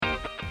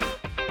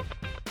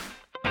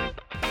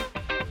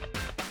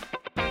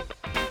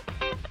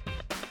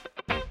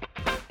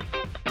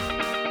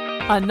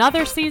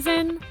Another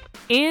season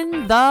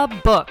in the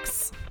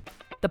books.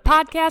 The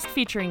podcast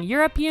featuring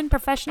European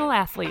professional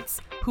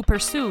athletes who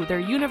pursue their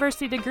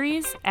university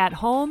degrees at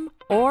home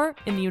or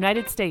in the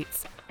United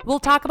States. We'll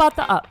talk about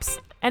the ups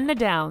and the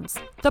downs,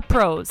 the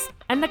pros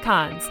and the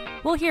cons.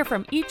 We'll hear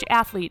from each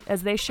athlete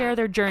as they share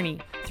their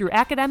journey through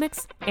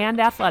academics and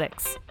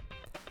athletics.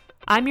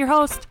 I'm your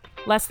host,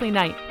 Leslie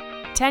Knight,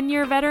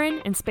 10-year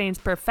veteran in Spain's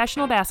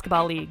professional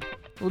basketball league,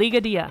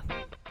 Liga Dia.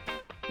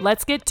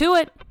 Let's get to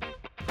it.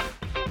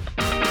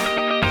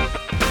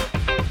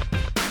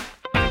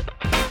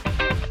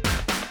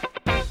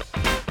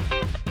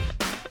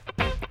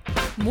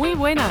 Muy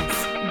buenas,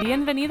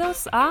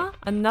 bienvenidos a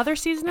Another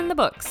Season in the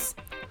Books.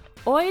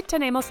 Hoy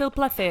tenemos el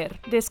placer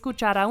de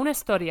escuchar a una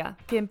historia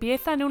que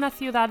empieza en una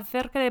ciudad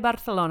cerca de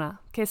Barcelona,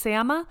 que se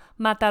llama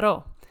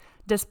Mataró.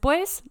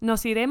 Después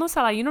nos iremos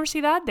a la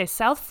Universidad de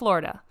South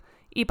Florida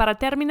y para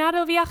terminar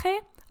el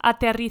viaje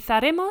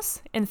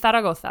aterrizaremos en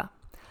Zaragoza.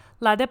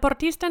 La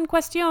deportista en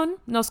cuestión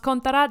nos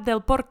contará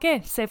del por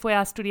qué se fue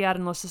a estudiar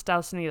en los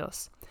Estados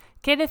Unidos,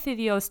 qué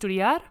decidió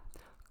estudiar,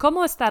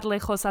 cómo estar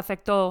lejos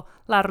afectó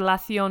la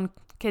relación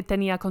que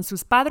tenía con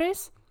sus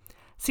padres,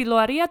 si lo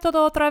haría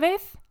todo otra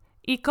vez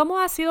y cómo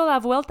ha sido la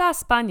vuelta a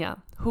España,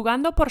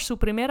 jugando por su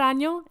primer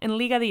año en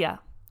Liga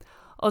Dia.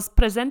 Os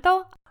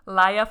presento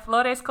Laia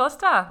Flores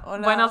Costa.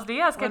 Hola. Buenos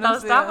días, ¿qué Buenos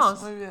tal días.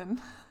 estamos? Muy bien.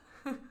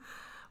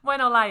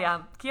 Bueno,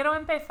 Laia, quiero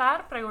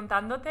empezar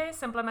preguntándote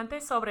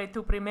simplemente sobre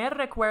tu primer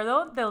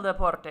recuerdo del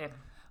deporte.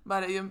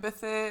 Vale, yo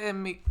empecé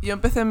en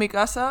mi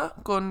casa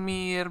con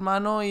mi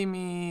hermano y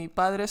mi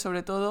padre,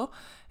 sobre todo,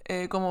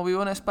 como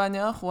vivo en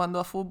España, jugando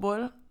a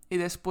fútbol, y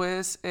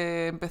después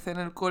empecé en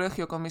el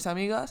colegio con mis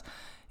amigas,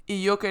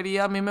 y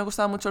a mí me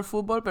gustaba mucho el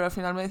fútbol, pero al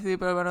final me decidí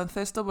por el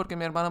baloncesto porque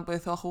mi hermano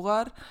empezó a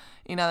jugar,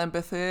 y nada,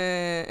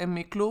 empecé en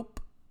mi club,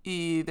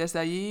 y desde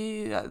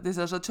allí,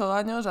 desde los 8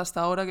 años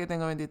hasta ahora que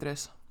tengo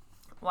 23.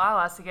 Wow,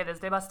 así que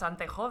desde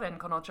bastante joven,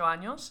 con 8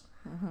 años.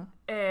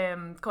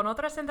 Uh-huh. Con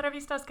otras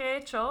entrevistas que he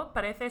hecho,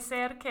 parece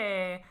ser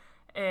que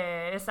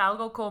es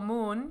algo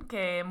común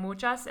que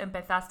muchas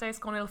empezasteis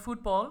con el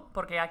fútbol,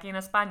 porque aquí en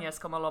España es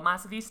como lo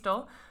más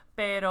visto,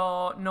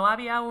 pero no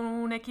había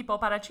un equipo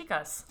para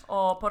chicas.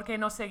 ¿O por qué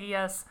no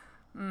seguías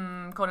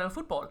con el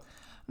fútbol?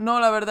 No,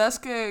 la verdad es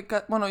que,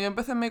 yo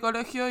empecé en mi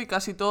colegio y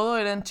casi todo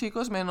eran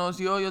chicos, menos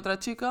yo y otra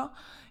chica,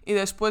 y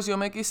después yo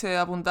me quise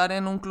apuntar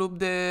en un club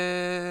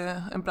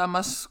en plan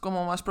más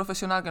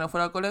profesional que no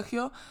fuera el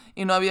colegio,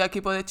 y no había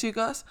equipo de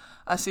chicas,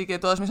 así que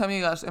todas mis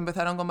amigas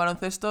empezaron con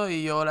baloncesto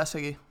y yo las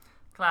seguí.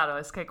 Claro,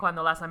 es que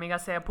cuando las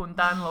amigas se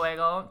apuntan,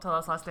 luego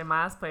todas las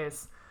demás,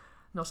 pues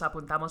nos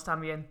apuntamos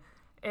también.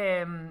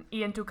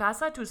 ¿Y en tu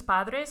casa, tus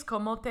padres,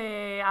 cómo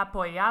te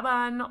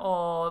apoyaban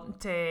o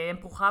te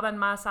empujaban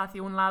más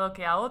hacia un lado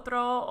que a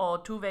otro?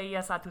 ¿O tú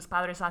veías a tus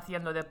padres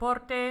haciendo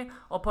deporte?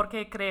 ¿O por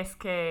qué crees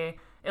que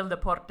el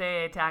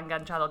deporte te ha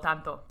enganchado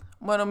tanto?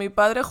 Bueno, mi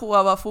padre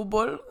jugaba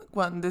fútbol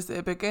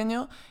desde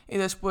pequeño, y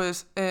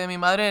después mi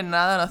madre no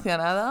hacía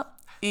nada,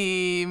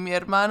 y mi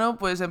hermano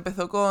pues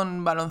empezó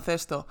con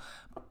baloncesto.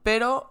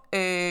 Pero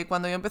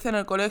cuando yo empecé en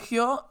el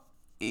colegio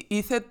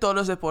hice todos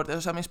los deportes,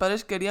 o sea, mis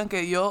padres querían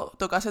que yo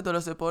tocase todos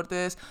los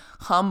deportes,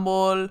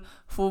 handball,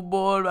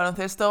 fútbol,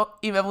 baloncesto,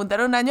 y me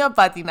apuntaron un año a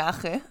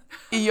patinaje,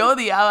 y yo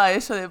odiaba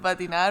eso de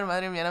patinar,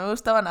 madre mía, no me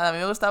gustaba nada, a mí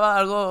me gustaba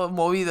algo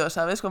movido,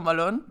 ¿sabes?, con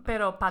balón.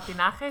 ¿Pero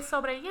patinaje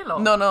sobre hielo?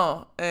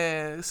 No,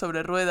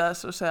 sobre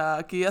ruedas, o sea,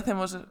 aquí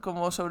hacemos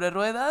como sobre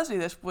ruedas y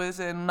después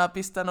en una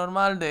pista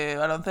normal de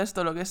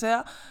baloncesto, lo que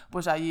sea,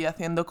 pues allí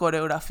haciendo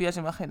coreografías,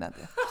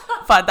 imagínate.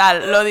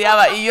 Fatal, lo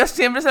odiaba, y yo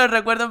siempre se lo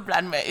recuerdo en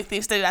plan, me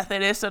hiciste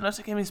hacer eso, no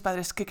sé qué, mis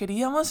padres, que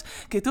queríamos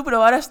que tú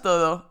probaras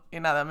todo. Y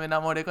nada, me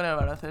enamoré con el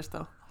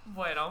baloncesto.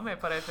 Bueno, me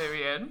parece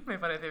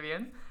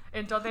bien.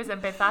 Entonces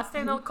empezaste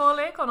en el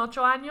cole con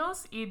 8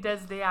 años y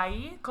desde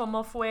ahí,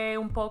 ¿cómo fue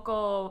un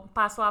poco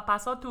paso a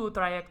paso tu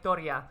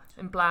trayectoria?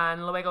 En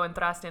plan, luego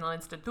entraste en el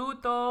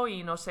instituto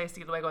y no sé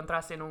si luego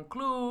entraste en un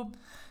club.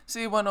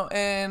 Sí, bueno,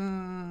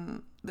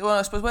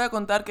 después voy a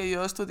contar que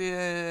yo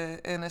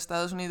estudié en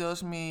Estados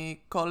Unidos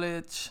mi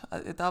college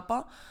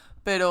etapa,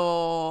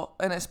 pero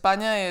en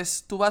España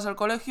tú vas al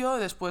colegio,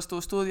 después tú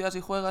estudias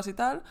y juegas y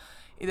tal,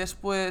 y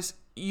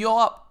después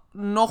yo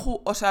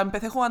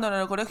empecé jugando en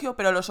el colegio,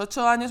 pero a los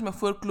 8 años me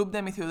fui al club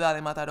de mi ciudad,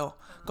 de Mataró,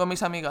 con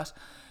mis amigas.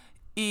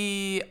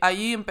 Y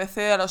allí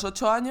empecé a los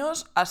 8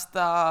 años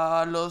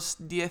hasta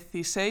los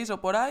 16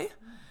 o por ahí.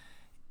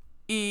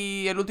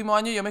 Y el último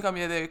año yo me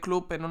cambié de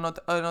club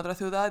en otra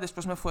ciudad, y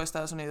después me fui a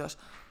Estados Unidos.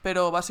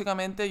 Pero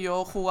básicamente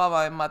yo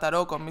jugaba en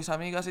Mataró con mis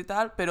amigas y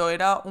tal, pero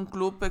era un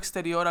club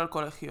exterior al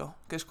colegio,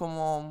 que es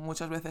como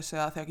muchas veces se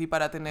hace aquí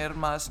para tener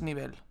más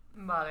nivel.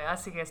 Vale,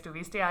 así que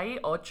estuviste ahí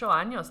 8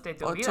 años de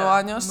tu vida. 8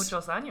 años.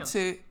 Muchos años.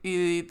 Sí,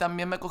 y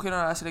también me cogieron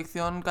a la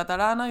selección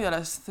catalana y a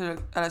la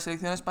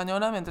selección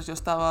española mientras yo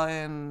estaba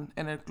en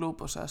el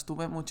club, o sea,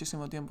 estuve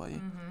muchísimo tiempo allí.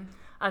 Uh-huh.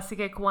 Así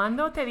que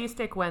 ¿cuándo te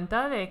diste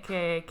cuenta de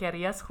que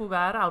querías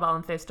jugar al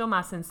baloncesto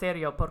más en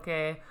serio?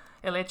 Porque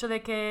el hecho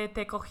de que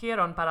te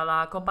cogieron para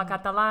la Copa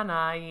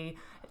Catalana y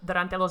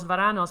durante los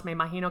veranos me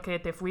imagino que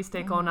te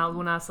fuiste con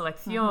alguna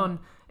selección,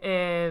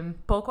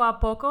 poco a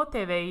poco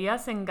te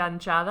veías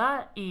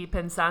enganchada y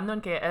pensando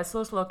en que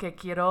eso es lo que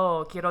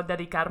quiero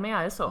dedicarme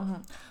a eso.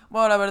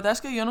 Bueno, la verdad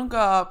es que yo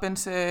nunca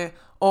pensé,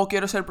 oh,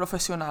 quiero ser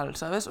profesional,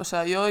 ¿sabes? O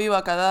sea, yo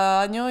iba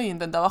cada año e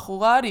intentaba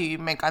jugar y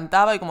me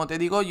encantaba y como te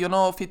digo, yo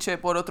no fiché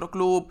por otro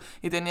club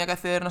y tenía que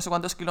hacer no sé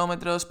cuántos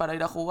kilómetros para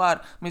ir a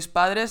jugar. Mis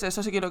padres,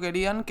 eso sí que lo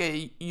querían,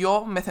 que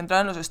yo me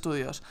centrara en los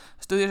estudios.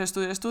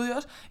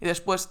 Estudios y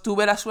después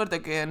tuve la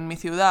suerte que en mi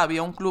ciudad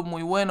había un club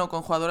muy bueno,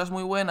 con jugadoras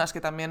muy buenas,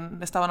 que también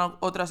estaban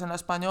otras en la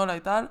española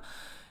y tal.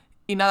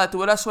 Y nada,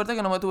 tuve la suerte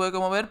que no me tuve que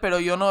mover, pero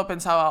yo no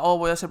pensaba, oh,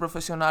 voy a ser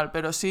profesional.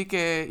 Pero sí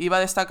que iba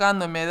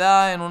destacando en mi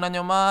edad, en un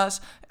año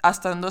más,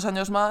 hasta en 2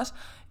 años más,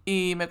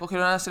 y me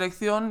cogieron a la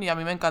selección y a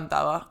mí me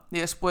encantaba. Y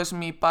después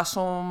mi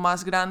paso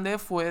más grande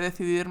fue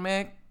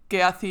decidirme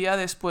qué hacía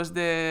después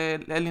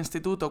del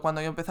instituto,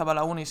 cuando yo empezaba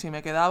la uni, si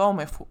me quedaba o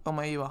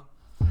me iba.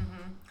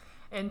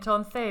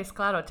 Entonces,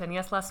 claro,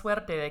 tenías la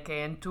suerte de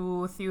que en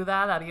tu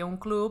ciudad había un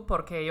club,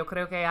 porque yo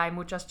creo que hay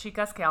muchas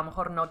chicas que a lo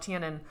mejor no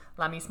tienen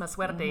la misma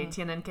suerte y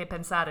tienen que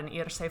pensar en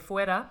irse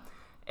fuera.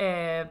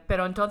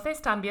 Pero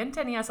entonces también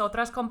tenías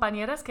otras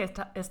compañeras que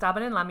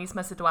estaban en la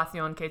misma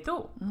situación que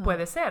tú,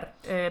 puede ser,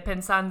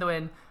 pensando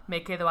en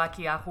me quedo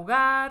aquí a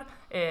jugar,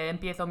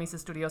 empiezo mis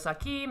estudios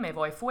aquí, me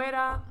voy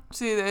fuera.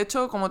 Sí, de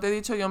hecho, como te he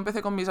dicho, yo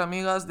empecé con mis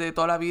amigas de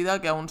toda la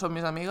vida, que aún son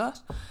mis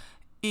amigas,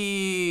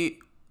 y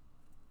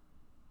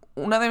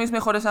una de mis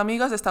mejores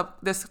amigas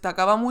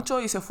destacaba mucho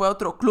y se fue a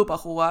otro club a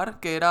jugar,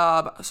 que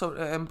era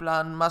en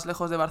plan más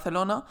lejos de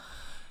Barcelona.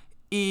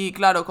 Y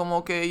claro,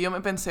 como que yo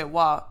me pensé,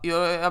 wow,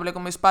 yo hablé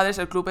con mis padres,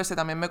 el club ese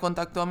también me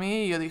contactó a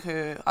mí y yo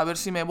dije, a ver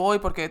si me voy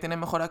porque tienen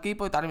mejor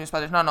equipo y tal. Y mis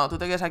padres, no, tú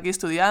te quedas aquí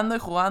estudiando y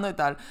jugando y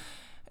tal.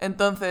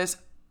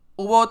 Entonces,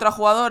 hubo otra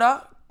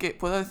jugadora, que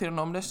puedo decir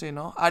nombres, sí,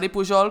 ¿no? Ari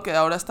Pujol, que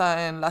ahora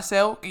está en la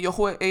SEU, y yo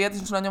jugué, ella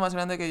es un año más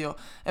grande que yo.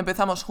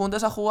 Empezamos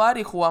juntas a jugar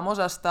y jugamos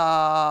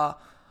hasta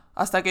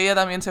que ella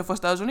también se fue a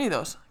Estados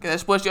Unidos, que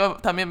después yo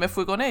también me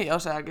fui con ella, o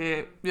sea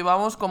que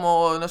llevamos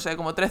como, no sé,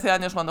 como 13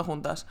 años jugando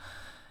juntas.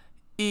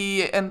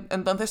 Y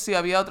entonces sí,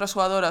 había otras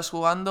jugadoras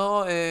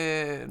jugando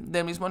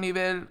del mismo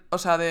nivel, o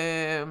sea,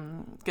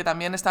 que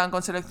también estaban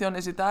con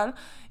selecciones y tal,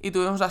 y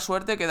tuvimos la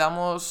suerte,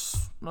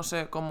 quedamos, no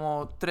sé,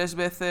 como 3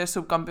 veces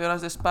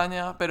subcampeonas de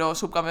España, pero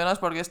subcampeonas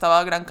porque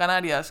estaba Gran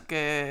Canarias,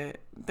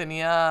 que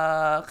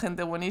tenía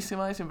gente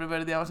buenísima y siempre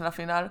perdíamos en la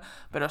final,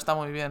 pero está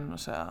muy bien, o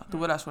sea,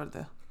 tuve la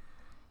suerte.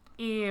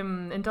 Y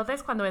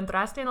entonces cuando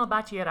entraste en el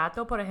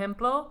bachillerato, por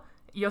ejemplo,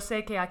 yo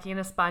sé que aquí en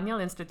España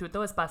el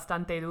instituto es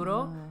bastante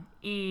duro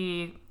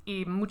y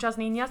muchas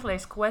niñas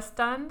les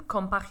cuestan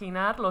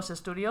compaginar los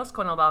estudios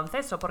con el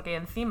baloncesto porque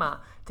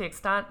encima te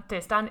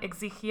están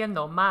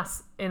exigiendo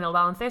más en el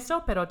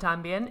baloncesto, pero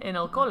también en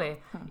el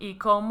cole. ¿Y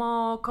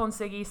cómo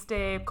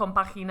conseguiste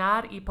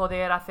compaginar y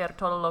poder hacer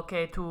todo lo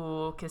que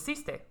tú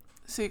quisiste?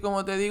 Sí,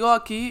 como te digo,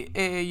 aquí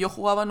yo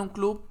jugaba en un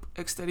club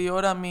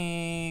exterior a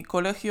mi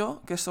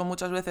colegio, que eso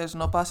muchas veces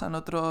no pasa en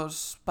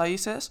otros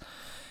países,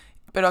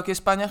 pero aquí en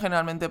España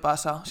generalmente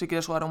pasa, si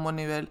quieres jugar a un buen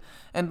nivel.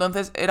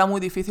 Entonces era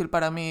muy difícil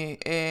para mí,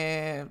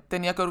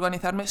 tenía que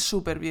organizarme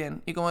súper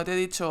bien. Y como te he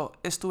dicho,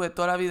 estuve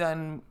toda la vida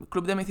en el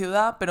club de mi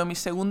ciudad, pero mi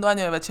segundo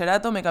año de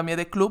bachillerato me cambié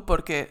de club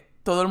porque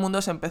todo el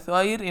mundo se empezó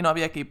a ir y no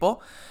había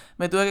equipo.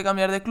 Me tuve que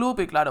cambiar de club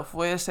y claro,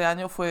 ese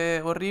año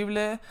fue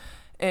horrible.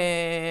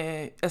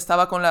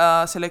 Estaba con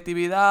la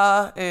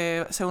selectividad,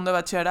 segundo de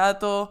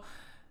bachillerato,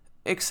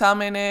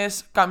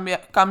 exámenes,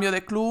 cambio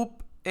de club,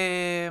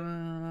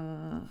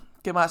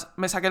 ¿qué más?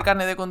 Me saqué el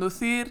carnet de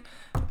conducir,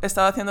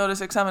 estaba haciendo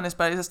los exámenes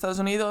para ir a Estados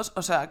Unidos,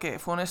 o sea que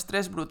fue un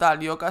estrés brutal,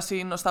 yo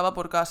casi no estaba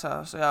por casa,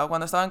 o sea,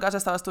 cuando estaba en casa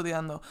estaba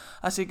estudiando,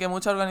 así que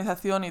mucha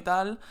organización y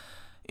tal.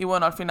 Y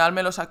bueno, al final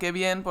me lo saqué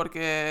bien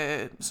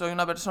porque soy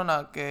una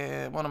persona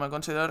que, bueno, me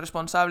considero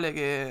responsable,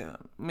 que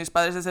mis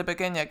padres desde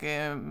pequeña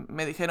que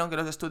me dijeron que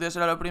los estudios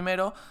era lo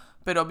primero,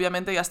 pero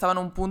obviamente ya estaba en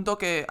un punto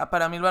que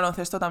para mí el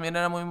baloncesto también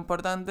era muy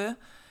importante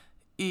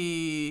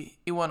y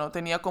bueno,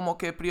 tenía como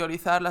que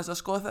priorizar las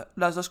dos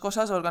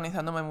cosas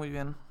organizándome muy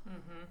bien.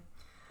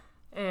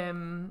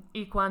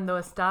 Y cuando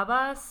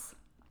estabas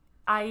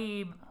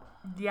ahí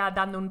ya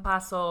dando un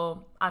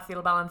paso hacia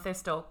el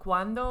baloncesto,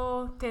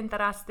 ¿cuándo te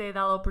enteraste de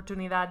la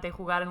oportunidad de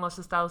jugar en los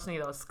Estados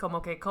Unidos?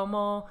 Como que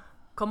 ¿cómo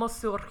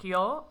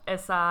surgió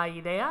esa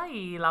idea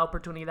y la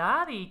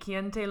oportunidad? ¿Y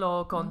quién te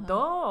lo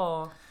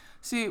contó?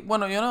 Sí,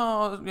 bueno, yo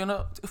no...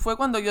 Fue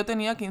cuando yo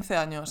tenía 15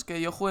 años,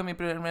 que yo jugué mi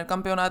primer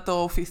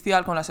campeonato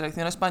oficial con la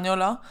selección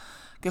española,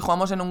 que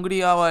jugamos en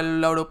Hungría o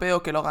el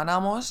europeo, que lo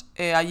ganamos.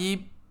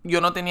 Allí yo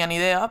no tenía ni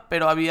idea,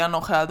 pero habían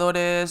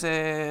ojeadores,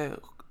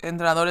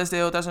 entrenadores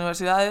de otras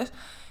universidades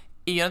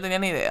y yo no tenía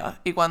ni idea.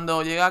 Y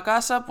cuando llegué a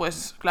casa,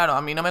 pues claro,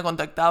 a mí no me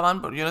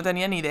contactaban porque yo no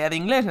tenía ni idea de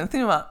inglés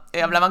encima.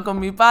 Hablaban con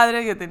mi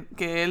padre,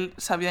 que él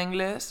sabía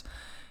inglés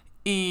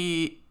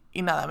y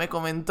Y nada, me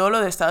comentó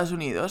lo de Estados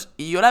Unidos.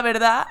 Y yo la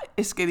verdad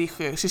es que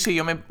dije, sí,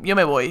 yo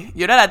me voy.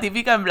 Yo era la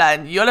típica en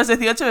plan, yo a los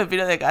 18 me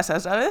piro de casa,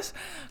 ¿sabes?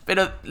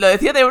 Pero lo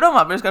decía de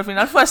broma, pero es que al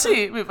final fue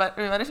así. Mi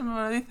madre siempre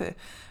me lo dice.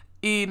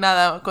 Y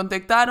nada,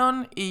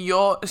 contactaron y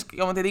yo, es que,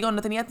 como te digo,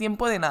 no tenía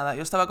tiempo de nada.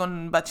 Yo estaba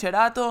con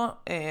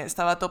bachillerato,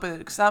 estaba a tope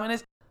de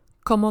exámenes.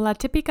 Como la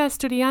típica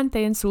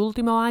estudiante en su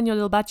último año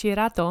del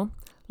bachillerato,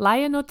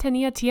 Laia no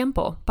tenía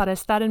tiempo para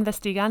estar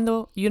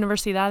investigando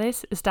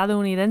universidades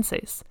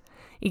estadounidenses.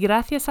 Y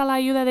gracias a la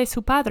ayuda de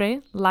su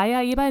padre,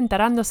 Laia iba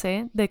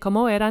enterándose de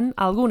cómo eran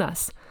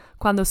algunas,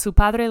 cuando su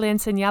padre le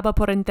enseñaba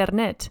por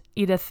internet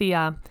y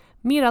decía,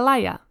 mira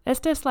Laia,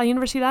 esta es la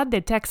Universidad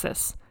de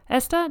Texas,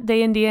 esta de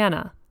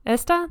Indiana,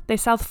 esta de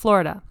South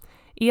Florida.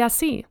 Y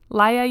así,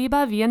 Laia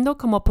iba viendo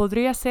cómo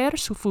podría ser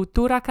su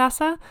futura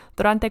casa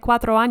durante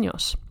 4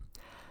 años.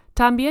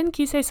 También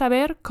quise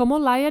saber cómo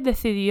Laia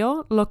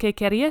decidió lo que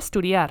quería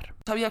estudiar.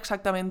 No sabía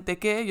exactamente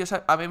qué,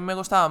 a mí me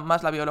gustaba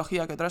más la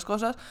biología que otras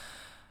cosas.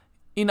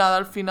 Y nada,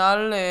 al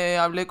final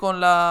hablé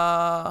con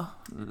la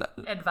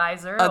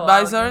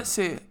advisor,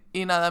 sí.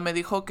 Y nada, me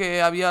dijo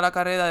que había la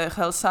carrera de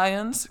Health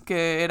Science,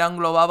 que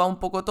englobaba un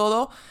poco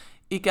todo,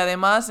 y que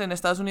además en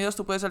Estados Unidos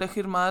tú puedes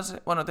elegir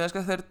más, bueno, tienes que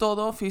hacer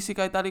todo,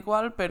 física y tal y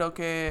cual, pero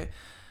que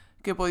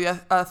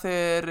podías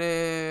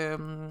hacer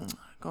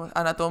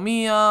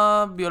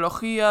anatomía,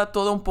 biología,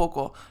 todo un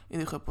poco. Y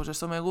dije, pues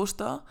esto me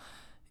gusta.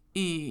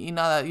 Y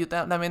nada, yo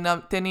también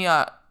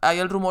tenía ahí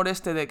el rumor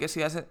de que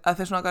si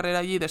haces una carrera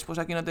allí, después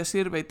aquí no te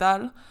sirve y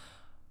tal.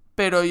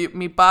 Pero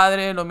mi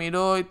padre lo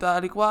miró y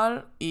tal y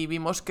cual, y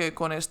vimos que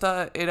con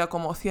esta era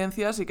como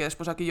ciencias y que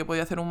después aquí yo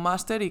podía hacer un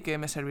máster y que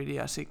me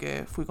serviría, así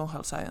que fui con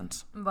Health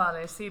Science.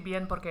 Vale, sí,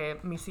 bien, porque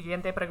mi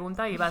siguiente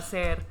pregunta iba a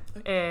ser,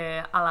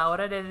 a la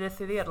hora de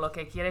decidir lo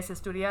que quieres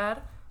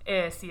estudiar,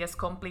 si es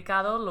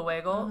complicado,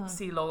 luego,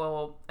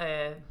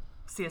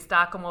 si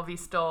está como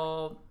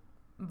visto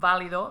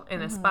válido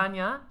en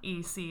España,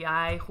 y si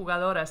hay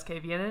jugadoras que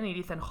vienen y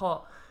dicen,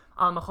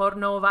 a lo mejor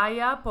no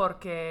vaya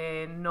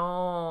porque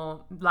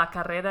no, la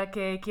carrera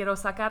que quiero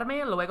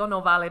sacarme luego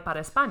no vale para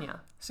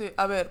España. Sí,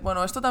 a ver,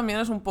 bueno, esto también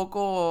es un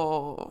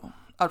poco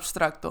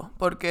abstracto,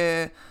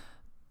 porque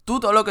tú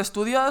todo lo que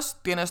estudias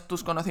tienes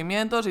tus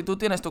conocimientos y tú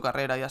tienes tu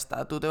carrera, ya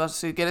está. Tú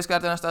si quieres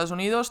quedarte en Estados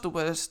Unidos, tú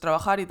puedes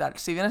trabajar y tal.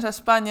 Si vienes a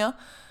España,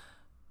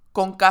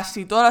 con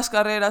casi todas las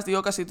carreras,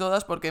 digo casi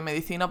todas, porque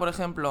medicina, por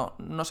ejemplo,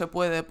 no se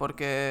puede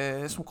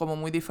porque es como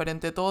muy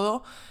diferente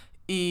todo,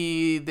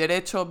 y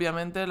derecho,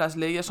 obviamente, las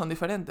leyes son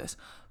diferentes.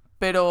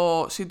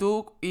 Pero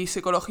y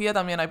psicología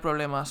también hay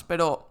problemas,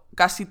 pero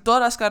casi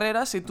todas las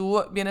carreras, si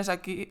tú vienes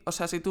aquí, o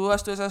sea, si tú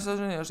estudias en Estados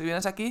Unidos y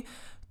vienes aquí,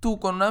 tú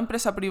con una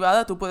empresa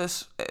privada tú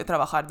puedes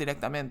trabajar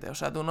directamente, o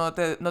sea, tú no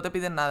te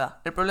piden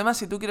nada. El problema es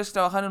si tú quieres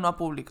trabajar en una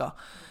pública,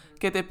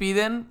 que te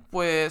piden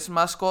pues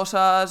más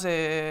cosas,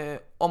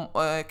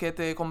 que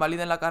te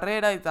convaliden la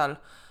carrera y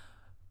tal.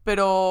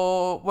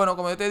 Pero bueno,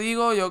 como yo te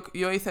digo,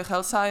 yo hice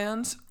Health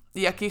Science,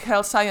 y aquí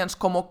Health Science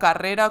como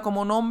carrera,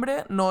 como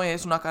nombre, no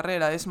es una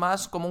carrera, es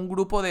más como un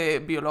grupo de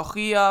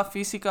biología,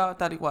 física,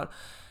 tal y cual.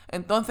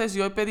 Entonces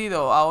yo he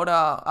pedido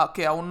ahora,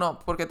 que aún no,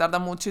 porque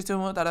tardan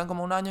muchísimo, tardan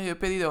como 1 año, yo he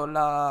pedido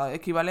la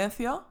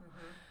equivalencia.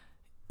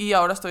 Y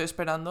ahora estoy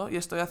esperando y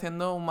estoy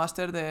haciendo un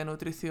máster de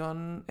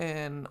nutrición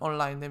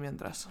online de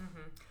mientras.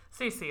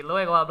 Sí,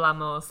 luego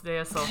hablamos de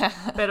eso.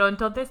 Pero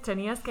entonces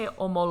tenías que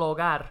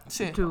homologar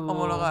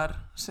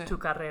tu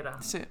carrera.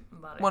 Sí.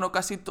 Vale. Bueno,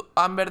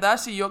 en verdad,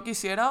 si yo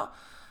quisiera,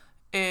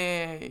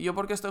 yo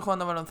porque estoy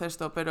jugando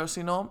baloncesto, pero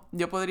si no,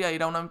 yo podría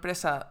ir a una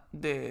empresa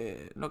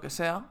de lo que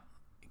sea,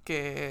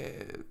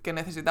 que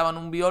necesitaban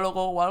un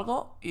biólogo o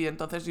algo, y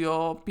entonces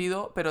yo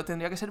pido, pero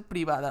tendría que ser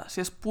privada. Si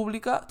es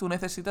pública, tú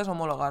necesitas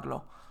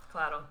homologarlo.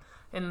 Claro.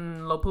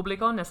 En lo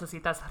público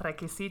necesitas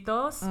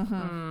requisitos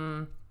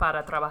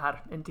para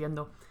trabajar,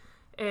 entiendo.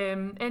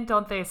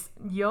 Entonces,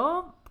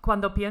 yo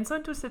cuando pienso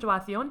en tu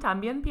situación,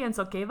 también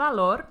pienso qué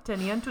valor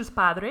tenían tus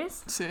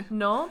padres,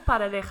 ¿no?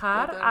 Para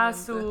dejar a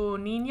su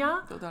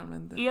niña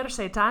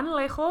irse tan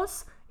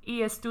lejos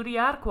y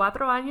estudiar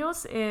 4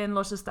 años en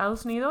los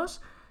Estados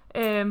Unidos.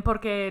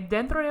 Porque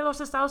dentro de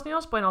los Estados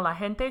Unidos, bueno, la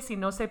gente, si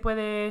no se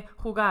puede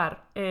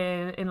jugar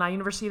en la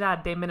Universidad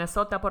de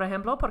Minnesota, por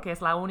ejemplo, porque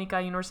es la única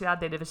universidad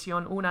de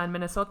División 1 en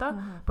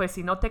Minnesota, pues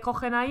si no te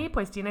cogen ahí,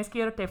 pues tienes que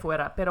irte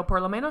fuera. Pero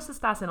por lo menos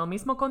estás en el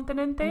mismo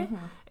continente,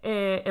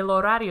 el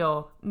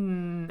horario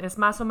es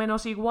más o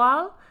menos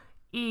igual,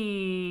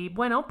 y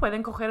bueno,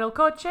 pueden coger el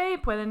coche y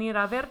pueden ir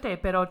a verte,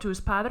 pero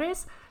tus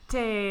padres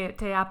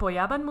te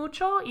apoyaban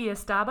mucho y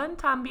estaban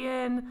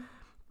también...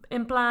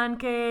 En plan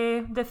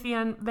que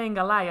decían,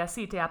 venga Laia,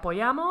 sí, te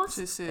apoyamos,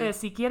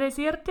 si quieres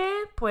irte,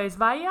 pues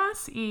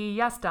vayas y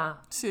ya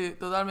está. Sí,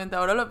 totalmente.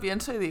 Ahora lo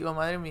pienso y digo,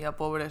 madre mía,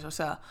 pobres, o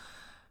sea,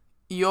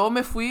 yo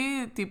me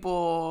fui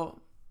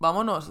tipo,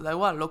 vámonos, da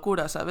igual,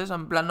 locura, ¿sabes?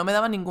 En plan, no me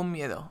daba ningún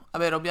miedo. A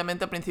ver,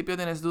 obviamente al principio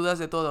tienes dudas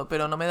de todo,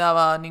 pero no me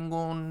daba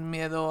ningún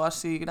miedo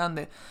así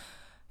grande.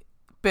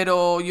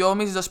 Pero yo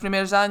mis 2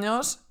 primeros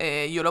años,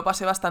 yo lo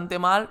pasé bastante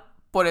mal,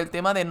 por el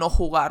tema de no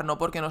jugar, no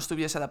porque no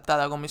estuviese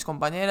adaptada con mis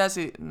compañeras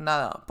y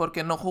nada,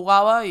 porque no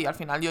jugaba y al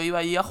final yo iba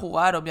allí a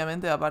jugar,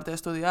 obviamente, aparte de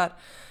estudiar.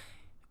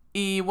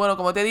 Y bueno,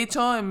 como te he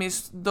dicho, en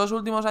mis 2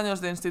 últimos años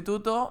de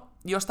instituto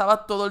yo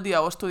estaba todo el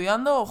día o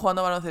estudiando o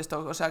jugando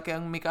baloncesto, o sea que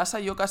en mi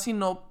casa yo casi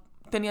no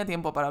tenía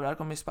tiempo para hablar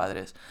con mis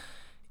padres.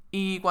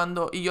 Y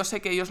yo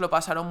sé que ellos lo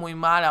pasaron muy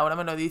mal, ahora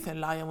me lo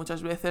dicen, Laia,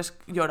 muchas veces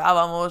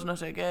llorábamos, no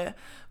sé qué,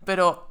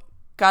 pero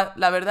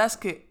la verdad es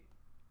que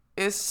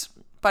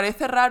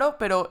parece raro,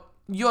 pero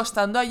yo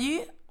estando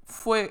allí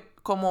fue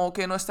como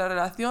que nuestra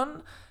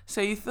relación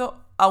se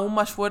hizo aún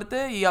más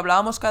fuerte y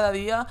hablábamos cada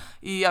día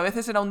y a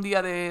veces era un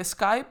día de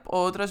Skype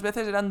o otras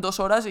veces eran 2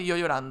 horas y yo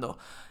llorando.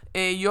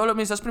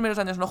 Mis 2 primeros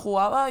años no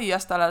jugaba y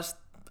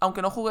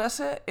aunque no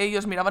jugase,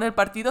 ellos miraban el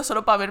partido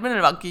solo para verme en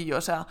el banquillo,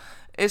 o sea,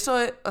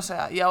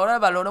 y ahora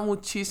valoro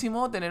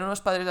muchísimo tener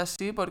unos padres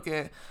así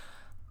porque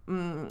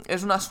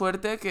es una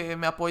suerte que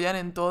me apoyan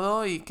en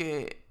todo y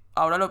que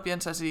ahora lo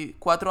piensas y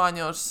 4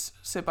 años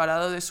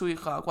separado de su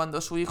hija, cuando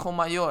su hijo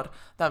mayor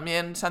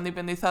también se ha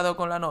independizado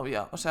con la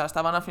novia, o sea,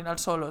 estaban al final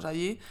solos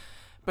allí,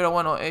 pero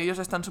bueno, ellos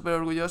están súper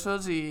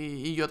orgullosos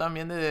y yo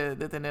también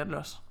de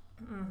tenerlos.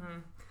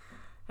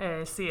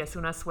 Sí, es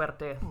una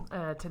suerte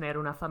tener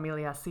una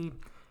familia así.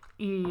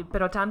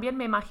 Pero también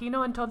me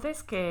imagino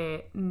entonces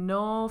que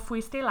no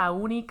fuiste la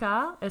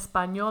única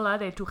española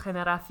de tu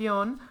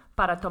generación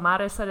para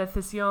tomar esa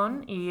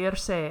decisión y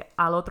irse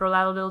al otro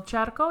lado del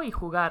charco y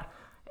jugar.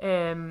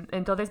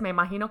 Entonces me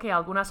imagino que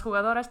algunas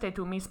jugadoras de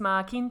tu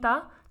misma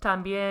quinta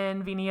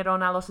también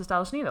vinieron a los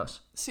Estados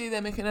Unidos. Sí,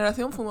 de mi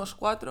generación fuimos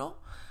 4.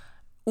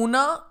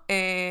 Una,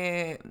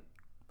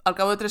 al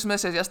cabo de 3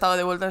 meses ya estaba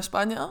de vuelta a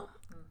España,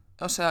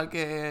 o sea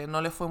que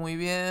no le fue muy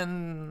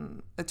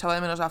bien, echaba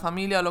de menos a la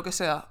familia o lo que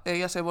sea.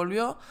 Ella se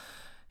volvió.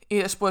 Y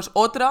después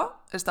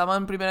otra estaba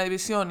en primera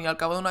división y al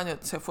cabo de un año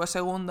se fue a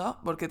segunda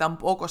porque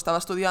tampoco estaba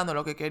estudiando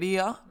lo que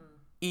quería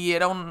y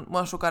era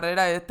su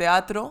carrera de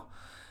teatro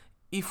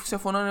y se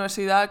fue a una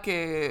universidad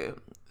que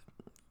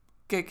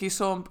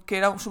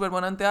era súper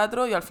buena en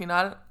teatro y al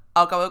final,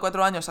 al cabo de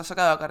 4 años, ha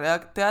sacado la carrera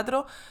de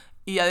teatro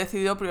y ha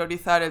decidido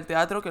priorizar el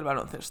teatro que el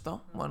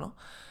baloncesto. Bueno.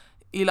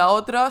 Y la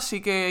otra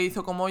sí que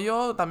hizo como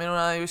yo, también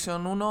una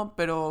división 1,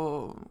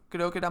 pero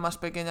creo que era más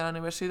pequeña la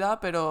universidad,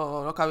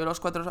 pero acabó los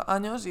 4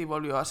 años y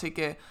volvió. Así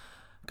que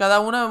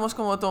cada una hemos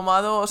como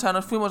tomado, o sea,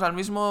 nos fuimos al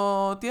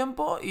mismo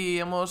tiempo y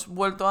hemos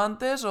vuelto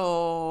antes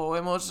o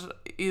hemos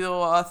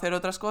ido a hacer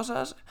otras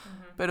cosas,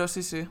 pero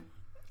sí,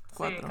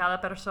 4. Sí, cada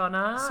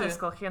persona Sí.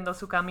 escogiendo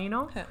su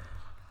camino.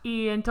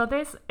 Y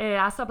entonces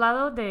has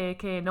hablado de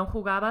que no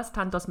jugabas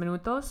tantos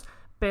minutos,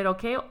 pero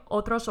 ¿qué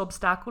otros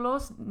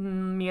obstáculos,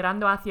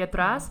 mirando hacia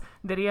atrás,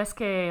 dirías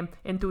que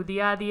en tu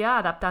día a día,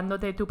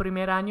 adaptándote tu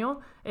primer año,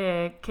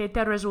 qué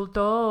te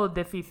resultó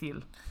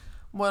difícil?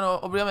 Bueno,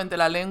 obviamente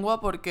la lengua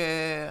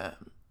porque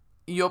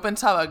yo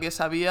pensaba que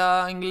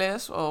sabía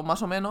inglés o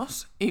más o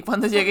menos y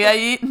cuando llegué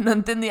allí no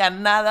entendía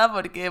nada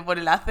porque por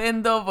el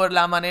acento, por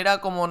la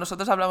manera como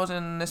nosotros hablamos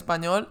en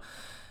español,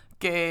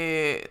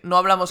 que no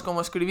hablamos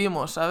como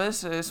escribimos,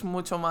 ¿sabes? Es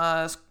mucho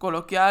más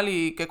coloquial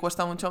y que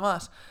cuesta mucho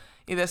más.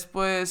 Y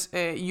después,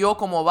 yo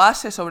como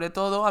base, sobre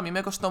todo, a mí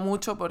me costó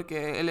mucho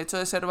porque el hecho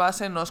de ser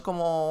base no es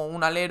como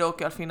un alero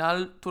que al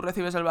final tú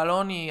recibes el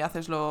balón y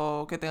haces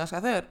lo que tengas que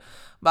hacer.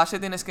 Base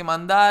tienes que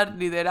mandar,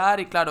 liderar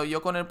y claro,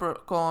 yo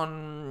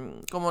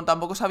como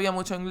tampoco sabía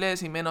mucho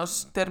inglés y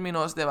menos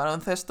términos de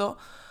baloncesto,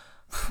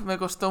 me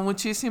costó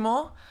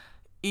muchísimo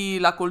y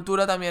la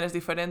cultura también es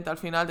diferente, al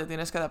final te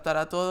tienes que adaptar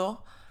a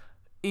todo.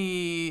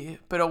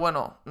 Pero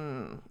bueno,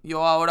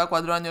 yo ahora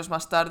 4 años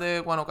más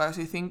tarde, bueno,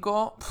 casi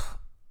 5...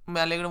 me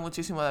alegro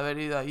muchísimo de haber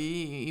ido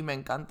allí y me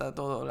encanta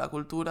todo, la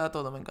cultura,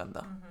 todo me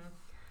encanta.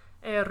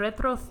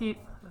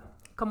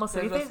 ¿Cómo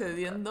se dice?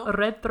 Retrocediendo.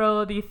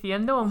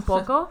 Retrodiciendo un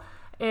poco,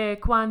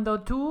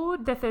 cuando tú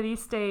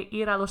decidiste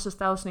ir a los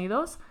Estados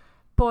Unidos,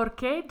 ¿por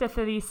qué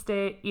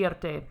decidiste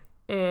irte?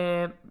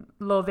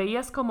 ¿Lo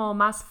veías como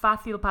más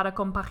fácil para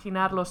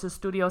compaginar los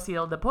estudios y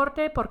el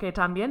deporte? Porque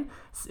también,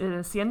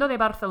 siendo de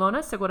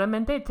Barcelona,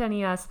 seguramente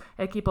tenías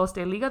equipos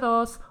de Liga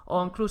 2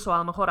 o incluso a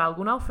lo mejor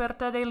alguna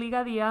oferta de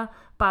Liga Día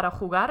para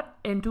jugar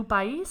en tu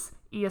país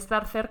y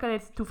estar cerca de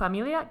tu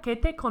familia. ¿Qué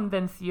te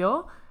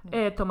convenció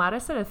tomar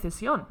esa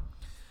decisión?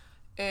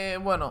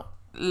 Bueno,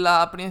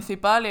 la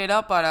principal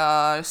era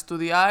para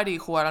estudiar y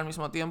jugar al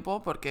mismo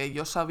tiempo porque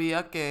yo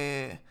sabía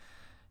que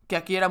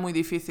aquí era muy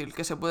difícil,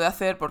 que se puede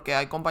hacer porque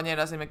hay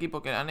compañeras de mi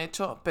equipo que lo han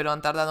hecho, pero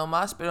han tardado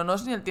más, pero no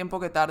es ni el tiempo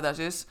que tardas,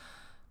 es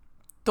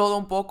todo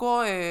un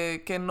poco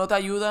que no te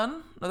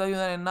ayudan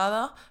en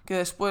nada, que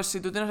después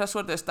si tú tienes la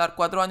suerte de estar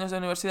 4 años de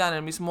universidad en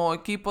el mismo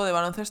equipo de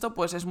baloncesto,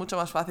 pues es mucho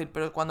más fácil,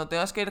 pero cuando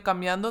tengas que ir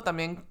cambiando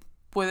también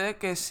puede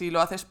que si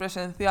lo haces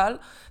presencial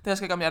tengas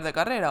que cambiar de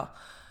carrera.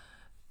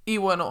 Y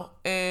bueno,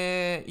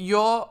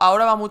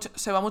 ahora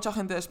se va mucha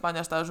gente de España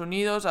a Estados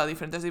Unidos, a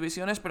diferentes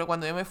divisiones, pero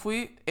cuando yo me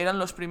fui eran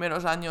los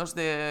primeros años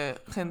de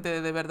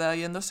gente de verdad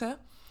yéndose.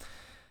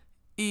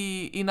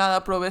 Y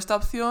nada, probé esta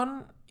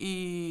opción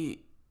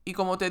y Y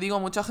como te digo,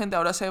 mucha gente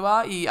ahora se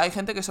va y hay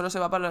gente que solo se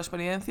va para la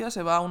experiencia,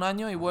 se va un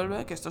año y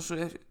vuelve, que esto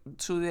es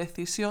su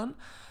decisión.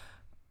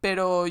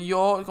 Pero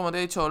yo, como te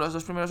he dicho, los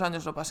 2 primeros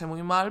años lo pasé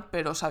muy mal,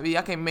 pero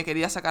sabía que me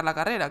quería sacar la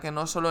carrera, que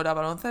no solo era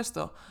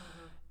baloncesto.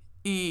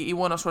 Y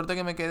bueno, suerte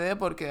que me quedé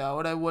porque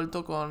ahora he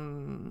vuelto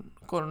con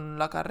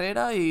la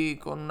carrera y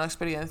con una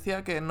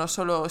experiencia que no es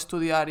solo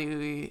estudiar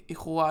y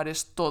jugar,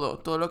 es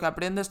todo lo que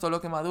aprendes, todo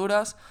lo que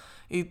maduras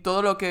y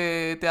todo lo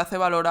que te hace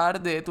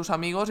valorar de tus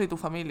amigos y tu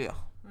familia.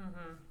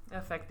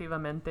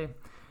 Efectivamente.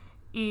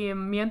 Y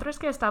mientras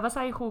que estabas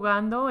ahí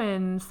jugando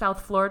en South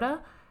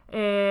Florida,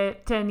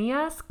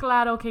 ¿tenías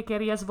claro que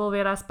querías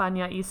volver a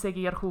España y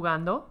seguir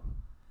jugando?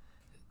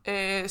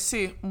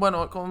 Sí,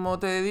 bueno, como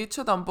te he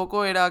dicho,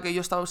 tampoco era que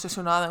yo estaba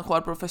obsesionada en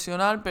jugar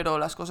profesional, pero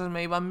las cosas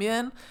me iban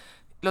bien.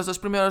 Los 2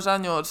 primeros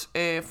años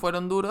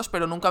fueron duros,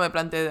 pero nunca me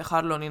planteé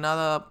dejarlo ni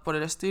nada por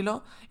el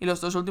estilo. Y los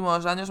 2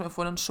 últimos años me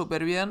fueron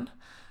súper bien.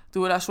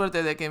 Tuve la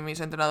suerte de que mis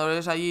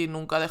entrenadores allí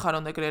nunca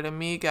dejaron de creer en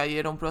mí, que ahí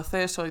era un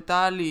proceso y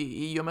tal,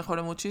 y yo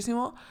mejoré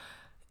muchísimo.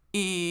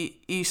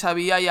 Y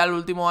sabía ya el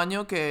último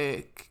año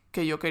que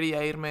yo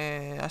quería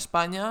irme a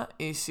España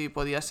y si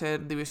podía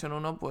ser División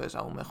 1, pues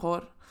aún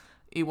mejor.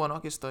 Y bueno,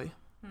 aquí estoy.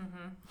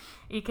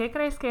 ¿Y qué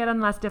crees que eran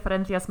las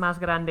diferencias más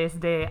grandes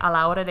a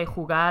la hora de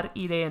jugar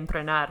y de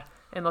entrenar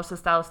en los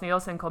Estados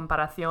Unidos en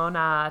comparación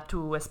a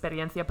tu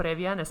experiencia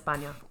previa en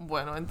España?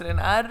 Bueno,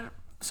 entrenar,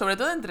 sobre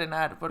todo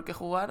entrenar, porque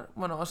jugar,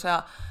 bueno, o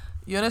sea,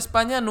 yo en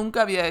España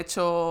nunca había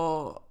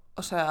hecho,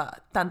 o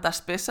sea,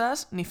 tantas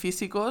pesas, ni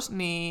físicos,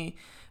 ni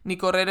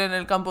correr en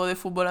el campo de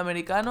fútbol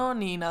americano,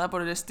 ni nada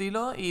por el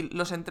estilo. Y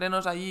los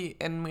entrenos allí,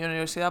 en mi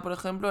universidad, por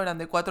ejemplo, eran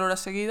de 4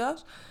 horas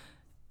seguidas.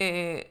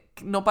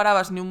 No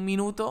parabas ni un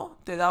minuto,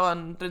 te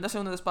daban 30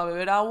 segundos para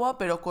beber agua,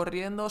 pero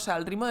corriendo, o sea,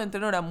 el ritmo de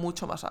entreno era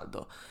mucho más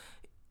alto.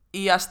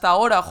 Y hasta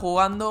ahora,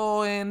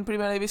 jugando en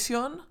Primera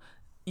División,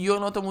 yo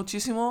noto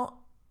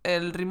muchísimo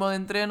el ritmo de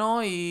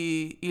entreno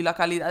y la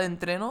calidad de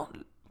entreno.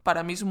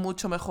 Para mí es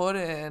mucho mejor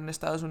en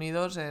Estados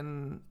Unidos,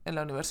 en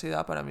la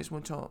universidad, para mí es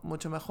mucho,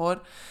 mucho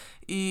mejor.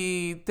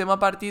 Y tema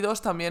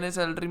partidos también es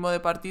el ritmo de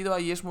partido,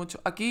 ahí es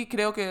mucho. Aquí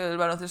creo que el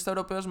baloncesto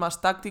europeo es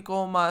más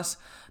táctico, más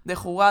de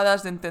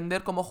jugadas, de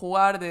entender cómo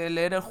jugar, de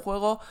leer el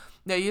juego.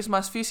 De ahí es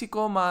más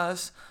físico,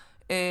 más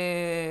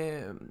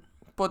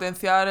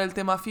potenciar el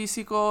tema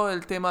físico,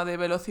 el tema de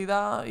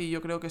velocidad, y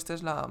yo creo que esta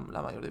es la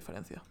mayor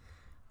diferencia.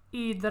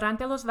 ¿Y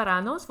durante los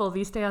veranos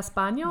volviste a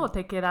España o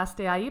te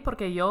quedaste ahí?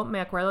 Porque yo me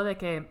acuerdo de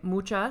que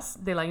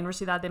muchas de la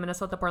Universidad de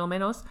Minnesota, por lo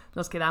menos,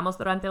 nos quedamos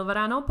durante el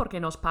verano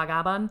porque nos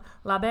pagaban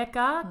la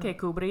beca que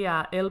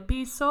cubría el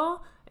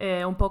piso,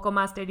 un poco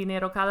más de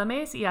dinero cada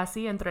mes y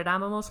así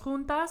entrenábamos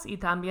juntas y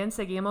también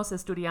seguimos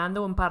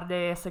estudiando un par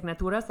de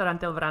asignaturas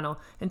durante el verano.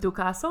 En tu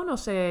caso, no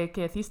sé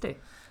qué hiciste.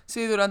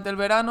 Sí, durante el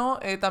verano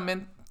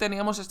también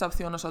teníamos esta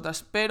opción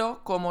nosotras,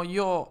 pero como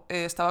yo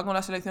estaba con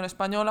la selección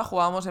española,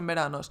 jugábamos en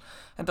veranos.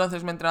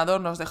 Entonces mi entrenador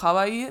nos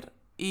dejaba ir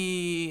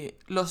y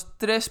los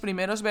 3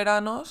 primeros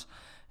veranos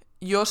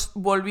yo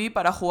volví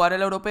para jugar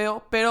el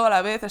europeo, pero a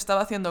la vez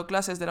estaba haciendo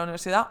clases de la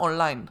universidad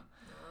online.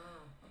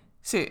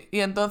 Sí, y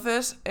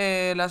entonces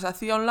las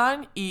hacía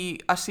online y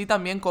así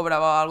también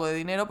cobraba algo de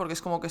dinero porque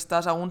es como que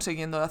estás aún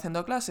siguiendo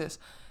haciendo clases.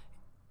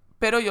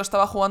 Pero yo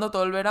estaba jugando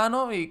todo el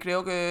verano y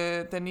creo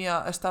que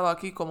estaba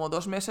aquí como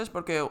 2 meses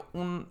porque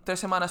 3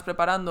 semanas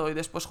preparando y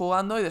después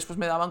jugando y después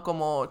me daban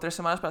como 3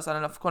 semanas para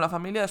estar con la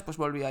familia y después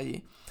volví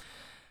allí.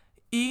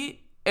 Y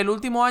el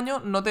último año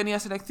no tenía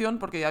selección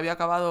porque ya había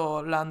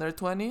acabado la Under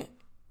 20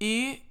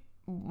 y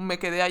me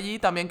quedé allí.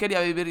 También quería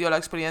vivir yo la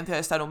experiencia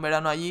de estar un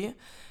verano allí.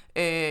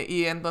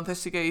 Y entonces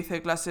sí que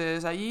hice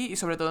clases allí y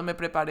sobre todo me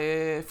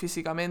preparé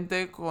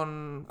físicamente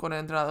con el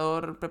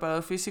entrenador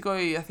preparador físico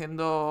y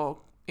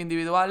haciendo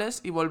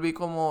individuales y volví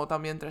como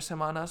también 3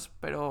 semanas,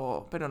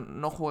 pero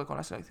no jugué con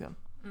la selección.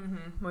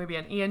 Muy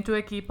bien. ¿Y en tu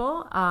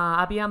equipo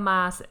había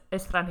más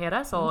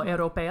extranjeras o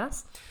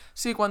europeas?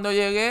 Sí, cuando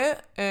llegué,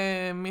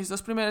 mis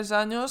 2 primeros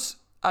años,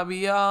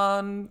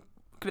 había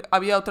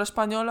otra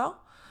española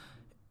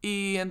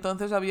y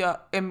entonces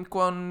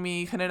con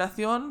mi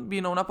generación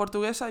vino una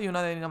portuguesa y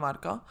una de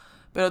Dinamarca,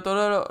 pero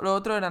todo lo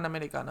otro eran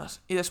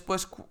americanas. Y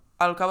después,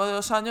 al cabo de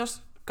 2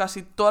 años,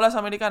 casi todas las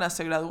americanas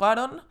se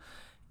graduaron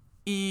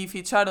y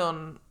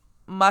ficharon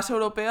más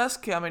europeas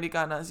que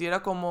americanas. Y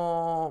era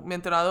como mi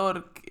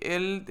entrenador,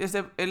 él es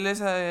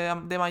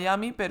de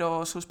Miami,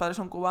 pero sus padres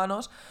son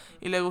cubanos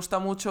y le gusta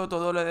mucho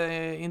todo lo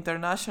de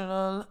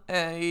international.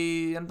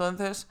 Y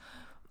entonces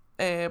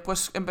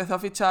pues empezó a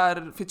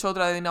fichó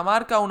otra de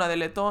Dinamarca, una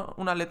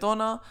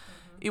letona.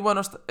 Y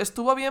bueno,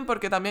 estuvo bien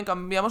porque también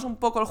cambiamos un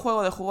poco el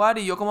juego de jugar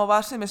y yo como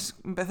base me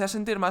empecé a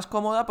sentir más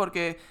cómoda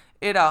porque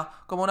era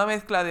como una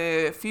mezcla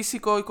de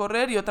físico y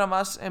correr y otra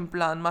más en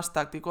plan más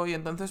táctico y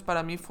entonces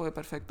para mí fue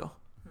perfecto.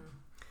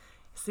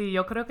 Sí,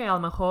 yo creo que a lo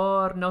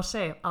mejor, no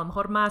sé, a lo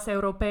mejor más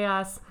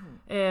europeas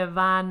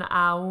van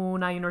a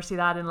una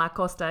universidad en la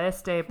costa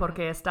este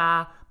porque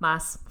está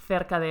más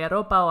cerca de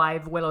Europa o hay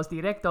vuelos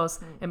directos.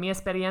 En mi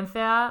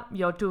experiencia,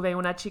 yo tuve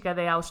una chica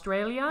de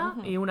Australia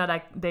y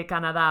una de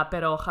Canadá,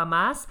 pero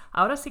jamás,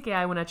 ahora sí que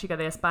hay una chica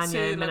de España Sí,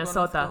 en la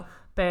Minnesota. conozco.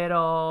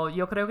 Pero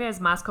yo creo que es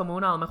más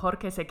común a lo mejor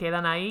que se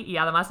quedan ahí y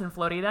además en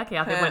Florida que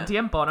hace buen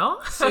tiempo, ¿no?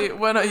 Sí,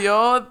 bueno,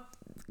 yo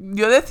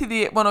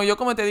decidí, bueno, yo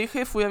como te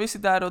dije, fui a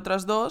visitar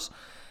otras dos,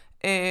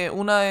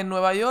 una en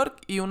Nueva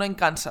York y una en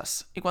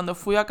Kansas. Y cuando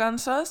fui a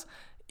Kansas,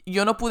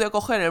 yo no pude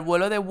coger el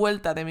vuelo de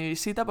vuelta de mi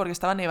visita porque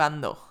estaba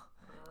nevando.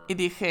 Y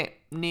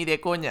dije, ni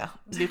de coña.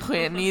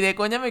 Dije, ni de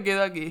coña me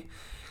quedo aquí.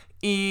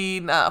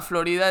 Y nada,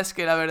 Florida es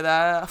que la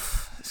verdad,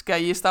 es que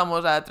allí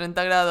estamos a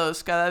 30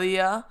 grados cada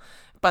día.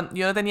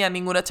 Yo no tenía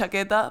ninguna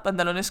chaqueta,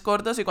 pantalones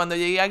cortos, y cuando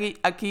llegué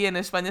aquí en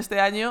España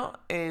este año,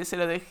 se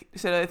lo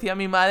decía a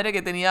mi madre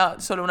que tenía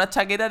solo una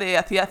chaqueta de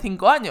hacía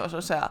 5 años,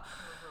 o sea,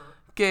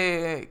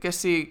 que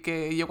sí,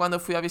 que yo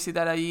cuando fui a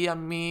visitar allí, a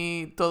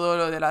mí todo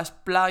lo de las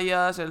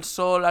playas, el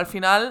sol, al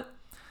final,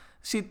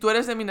 si tú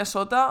eres de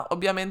Minnesota,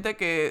 obviamente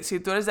que si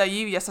tú eres de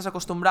allí ya estás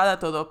acostumbrada a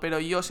todo, pero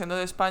yo siendo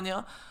de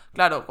España,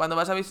 claro, cuando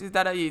vas a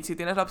visitar allí, si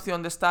tienes la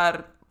opción de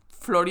estar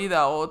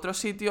Florida o otro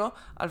sitio,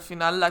 al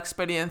final la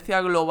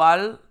experiencia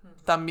global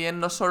también,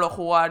 no solo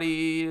jugar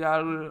y ir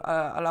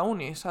a la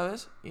uni,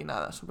 ¿sabes? Y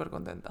nada, súper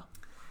contenta.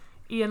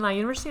 Y en la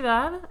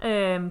universidad,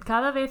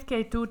 cada vez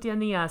que tú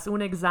tenías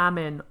un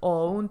examen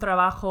o un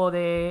trabajo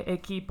de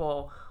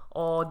equipo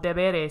o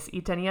deberes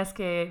y tenías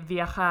que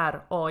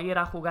viajar o ir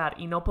a jugar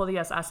y no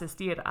podías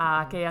asistir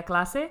a aquella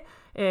clase,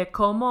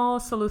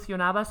 ¿cómo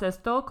solucionabas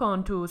esto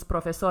con tus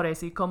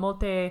profesores y cómo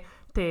te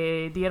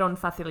dieron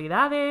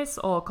facilidades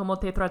o cómo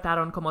te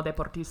trataron como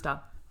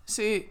deportista?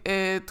 Sí,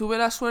 tuve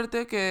la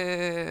suerte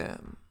que...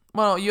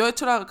 Bueno, yo he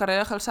hecho la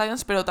carrera de Health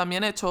Science, pero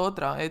también he hecho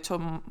otra, he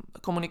hecho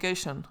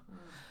Communication.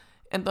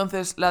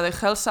 Entonces, la de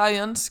Health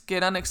Science, que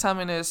eran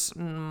exámenes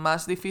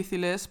más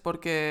difíciles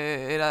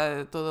porque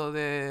era todo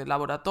de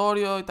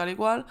laboratorio y tal y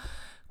cual,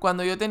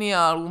 cuando yo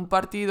tenía algún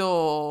partido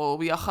o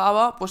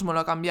viajaba, pues me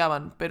lo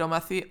cambiaban, pero me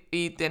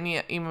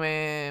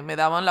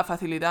daban la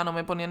facilidad, no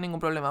me ponían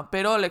ningún problema.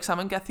 Pero el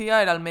examen que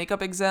hacía era el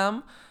Make-up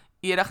Exam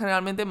y era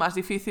generalmente más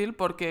difícil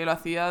porque lo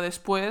hacía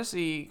después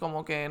y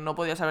como que no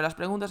podía saber las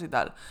preguntas y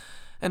tal.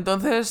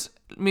 Entonces,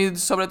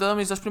 sobre todo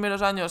mis 2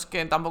 primeros años,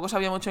 que tampoco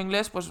sabía mucho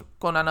inglés, pues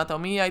con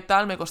anatomía y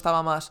tal me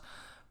costaba más.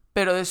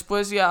 Pero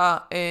después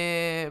ya,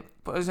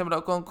 por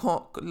ejemplo,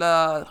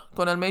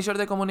 con el major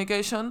de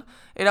Communication,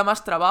 era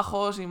más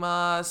trabajos y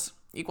más...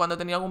 Y cuando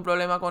tenía algún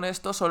problema con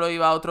esto, solo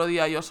iba otro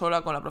día yo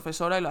sola con la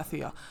profesora y lo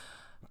hacía.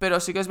 Pero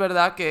sí que es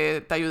verdad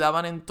que te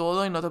ayudaban en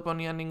todo y no te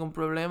ponían ningún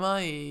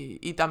problema.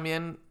 Y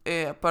también,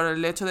 por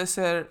el hecho de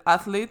ser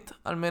athlete,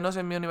 al menos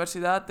en mi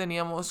universidad,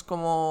 teníamos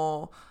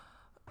como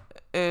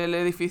el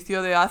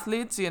edificio de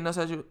athletes y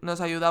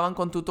nos ayudaban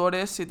con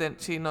tutores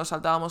si nos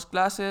saltábamos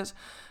clases.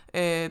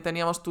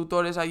 Teníamos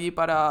tutores allí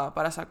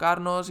para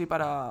sacarnos y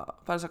para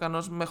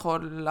sacarnos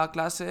mejor la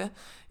clase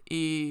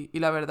y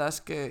la verdad es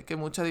que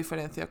mucha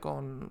diferencia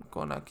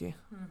con aquí.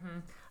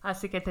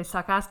 Así que te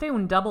sacaste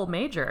un double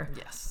major,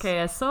 Yes.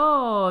 que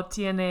eso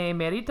tiene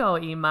mérito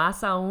y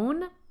más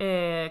aún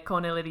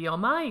con el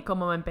idioma y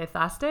cómo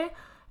empezaste.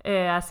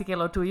 Así que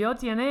lo tuyo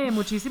tiene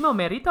muchísimo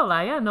mérito,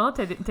 Laia, ¿no?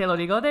 Te lo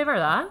digo de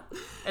verdad.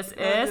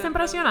 Es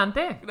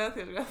impresionante.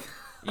 Gracias.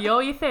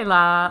 Yo hice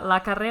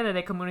la carrera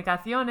de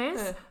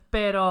comunicaciones,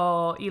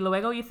 y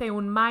luego hice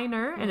un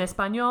minor en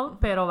español,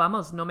 pero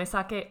vamos, no me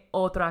saqué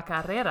otra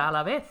carrera a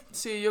la vez.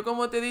 Sí, yo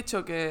como te he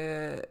dicho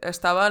que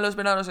estaba en los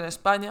veranos en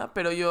España,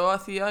 pero yo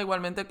hacía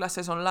igualmente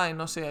clases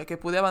online, o sea, que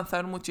pude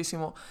avanzar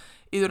muchísimo.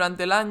 Y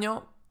durante el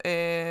año,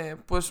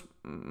 pues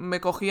me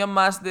cogían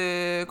más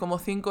de como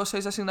 5 o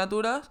 6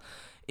 asignaturas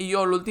y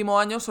yo el último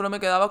año solo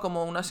me quedaba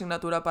como una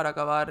asignatura para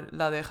acabar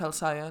la de Health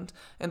Science.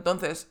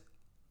 Entonces,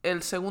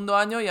 el segundo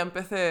año ya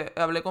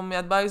hablé con mi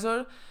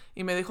advisor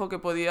y me dijo que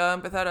podía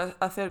empezar a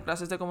hacer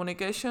clases de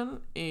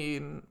Communication y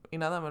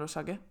nada, me lo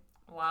saqué.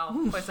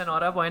 Wow, pues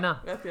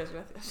enhorabuena. Gracias.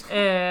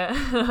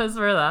 Es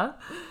verdad.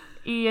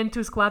 Y en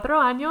tus 4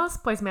 años,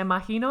 pues me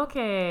imagino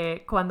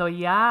que cuando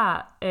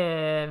ya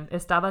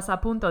estabas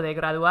a punto de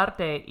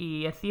graduarte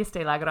y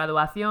hiciste la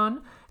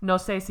graduación, no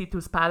sé si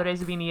tus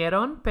padres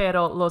vinieron,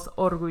 pero los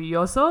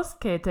orgullosos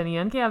que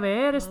tenían que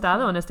haber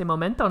estado en este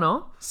momento,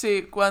 ¿no?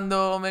 Sí,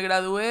 cuando me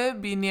gradué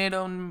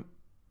vinieron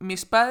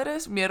mis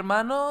padres, mi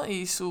hermano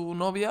y su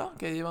novia,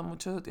 que llevan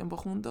mucho tiempo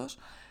juntos.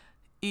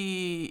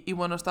 Y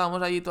bueno,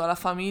 estábamos allí toda la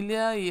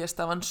familia y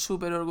estaban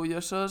súper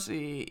orgullosos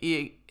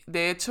y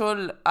de hecho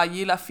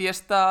allí la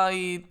fiesta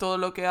y todo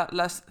lo que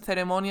la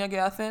ceremonia que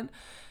hacen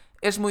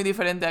es muy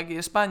diferente aquí en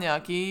España.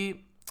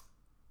 Aquí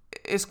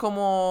es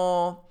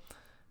como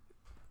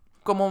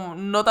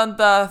no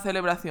tanta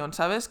celebración,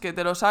 ¿sabes? Que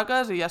te lo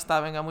sacas y ya está,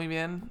 venga, muy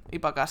bien, y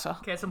para casa.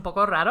 Que es un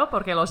poco raro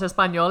porque los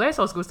españoles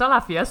os gusta la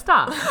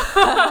fiesta.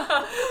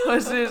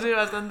 Pues sí,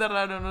 bastante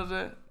raro, no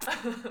sé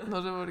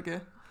por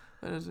qué.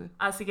 pero sí.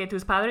 Así que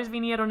tus padres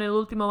vinieron el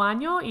último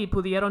año y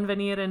pudieron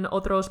venir en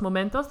otros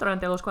momentos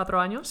durante los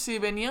 4 años. Sí,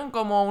 venían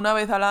como una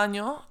vez al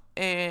año.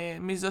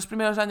 Mis 2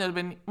 primeros años,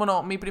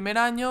 bueno, mi primer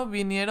año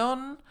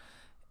vinieron,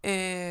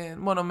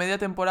 media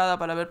temporada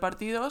para ver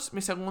partidos.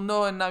 Mi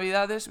segundo en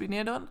Navidades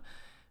vinieron.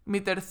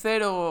 Mi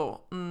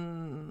tercero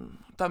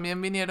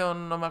también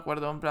vinieron, no me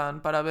acuerdo, en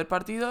plan, para ver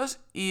partidos.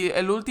 Y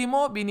el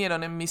último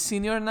vinieron en mi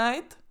senior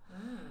night,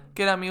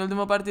 que era mi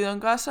último partido en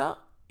casa.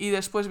 Y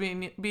después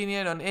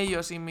vinieron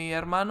ellos y mi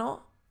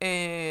hermano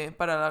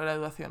para la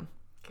graduación.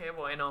 Qué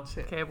bueno,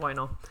 Sí. qué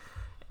bueno.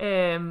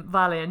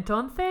 Vale,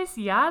 entonces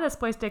ya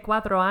después de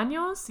 4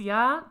 años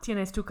ya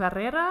tienes tu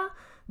carrera,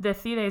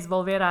 decides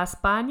volver a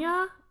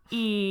España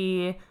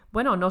y,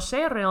 bueno, no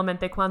sé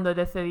realmente cuándo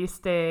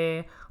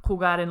decidiste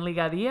jugar en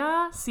Liga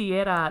Día, si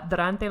era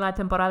durante la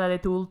temporada de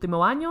tu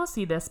último año,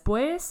 si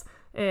después...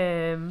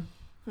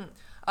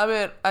 A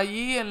ver,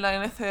 allí en la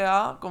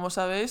NCAA, como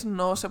sabéis,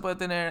 no se puede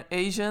tener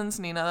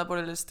agents ni nada por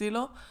el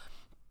estilo.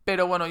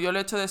 Pero bueno, yo el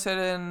hecho de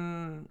ser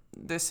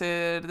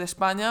de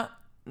España,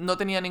 no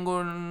tenía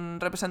ningún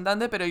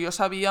representante, pero yo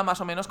sabía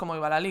más o menos cómo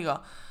iba la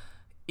liga.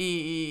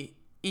 Y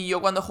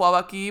yo cuando jugaba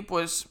aquí,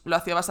 pues lo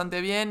hacía bastante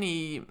bien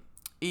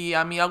y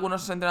a mí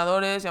algunos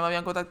entrenadores ya me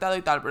habían contactado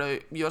y tal, pero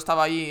yo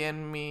estaba ahí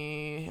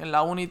en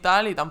la uni y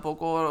tal y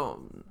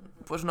tampoco...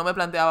 pues no me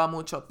planteaba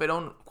mucho,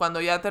 pero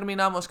cuando ya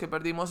terminamos, que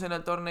perdimos en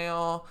el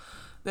torneo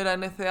de la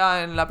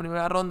NCAA en la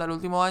primera ronda el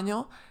último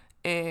año,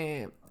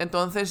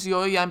 entonces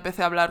yo ya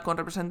empecé a hablar con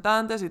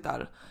representantes y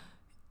tal.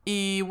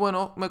 Y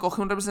bueno, me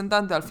cogí un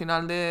representante al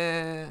final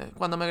de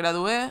cuando me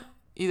gradué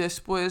y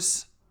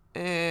después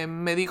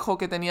me dijo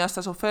que tenía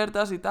estas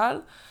ofertas y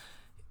tal.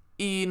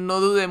 Y no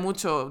dudé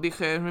mucho,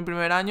 dije, es mi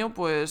primer año,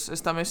 pues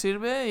esta me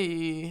sirve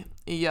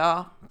y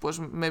ya pues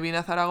me vine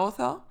a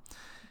Zaragoza.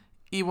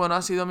 Y bueno,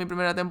 ha sido mi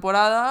primera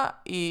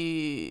temporada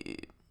y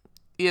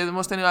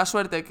hemos tenido la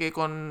suerte que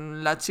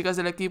con las chicas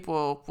del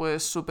equipo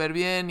pues súper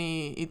bien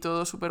y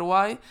todo súper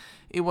guay.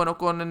 Y bueno,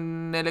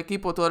 con el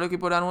equipo, todo el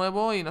equipo era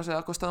nuevo y nos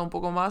ha costado un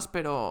poco más,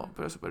 pero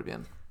súper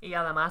bien. Y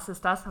además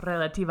estás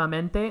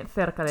relativamente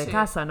cerca de Sí.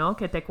 casa, ¿no?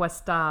 Que te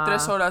cuesta...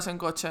 3 horas en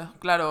coche,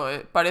 claro,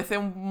 parece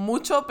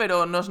mucho,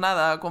 pero no es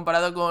nada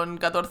comparado con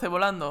 14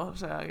 volando, o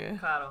sea que...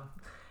 Claro.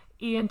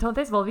 Y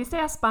entonces volviste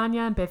a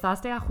España,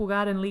 empezaste a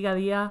jugar en Liga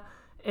Día,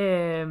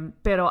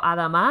 pero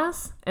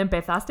además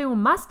empezaste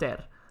un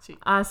máster. Sí.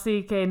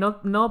 Así que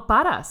no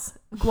paras.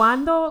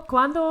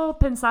 ¿Cuándo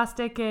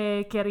pensaste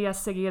que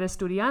querías seguir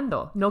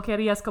estudiando? ¿No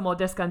querías como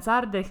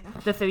descansar?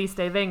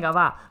 Decidiste, venga,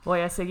 va, voy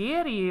a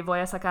seguir y voy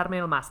a sacarme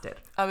el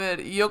máster. A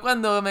ver, yo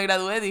cuando me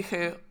gradué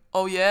dije,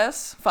 oh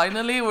yes,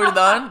 finally we're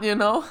done, you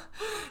know.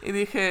 Y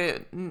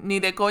dije, ni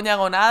de coña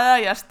hago nada,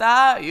 ya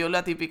está. Y yo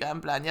la típica,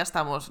 en plan, ya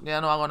estamos, ya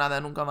no hago nada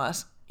nunca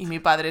más. Y mi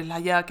padre,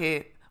 Laia,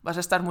 que vas a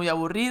estar muy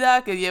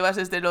aburrida, que llevas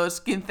desde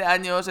los 15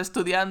 años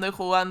estudiando y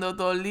jugando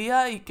todo el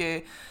día y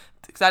que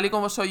tal y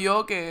como soy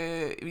yo,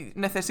 que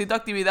necesito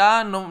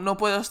actividad, no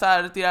puedo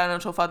estar tirada en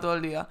el sofá todo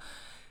el día.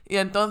 Y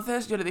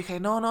entonces yo le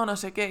dije, no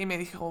sé qué, y me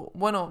dijo,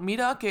 bueno,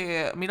 mira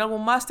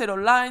algún máster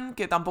online,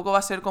 que tampoco va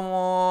a ser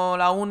como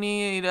la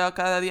uni, ir a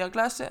cada día a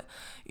clase,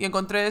 y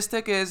encontré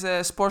este que es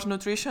Sports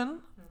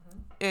Nutrition,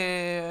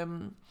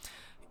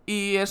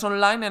 y es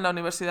online en la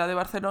Universidad de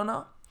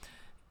Barcelona.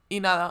 Y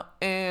nada,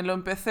 lo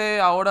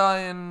empecé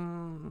ahora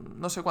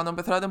no sé, cuando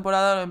empezó la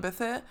temporada lo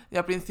empecé y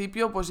al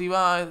principio pues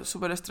iba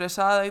súper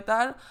estresada y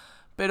tal,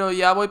 pero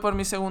ya voy por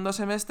mi segundo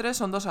semestre,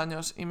 son 2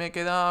 años y me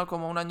queda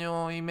como 1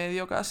 año y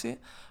medio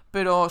casi,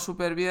 pero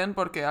súper bien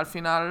porque al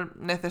final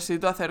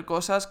necesito hacer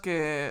cosas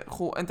que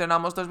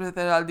entrenamos 2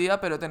 veces al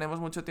día, pero tenemos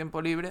mucho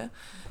tiempo libre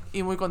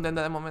y muy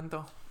contenta de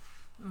momento.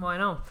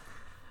 Bueno,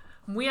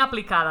 muy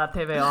aplicada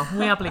te veo,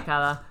 muy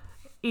aplicada.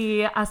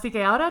 Y así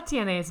que ahora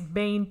tienes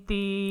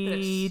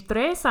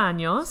 23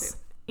 años Sí.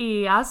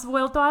 y has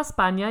vuelto a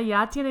España,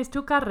 ya tienes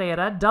tu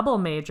carrera, double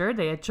major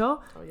de hecho,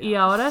 y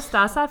ahora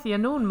estás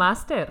haciendo un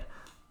máster.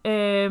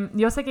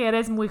 Yo sé que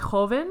eres muy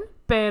joven,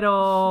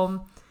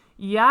 pero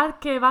ya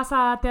que vas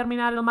a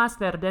terminar el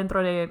máster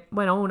dentro de,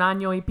 1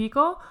 año y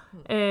pico,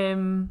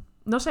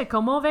 no sé,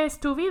 ¿cómo ves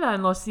tu vida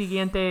en los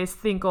siguientes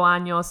 5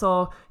 años?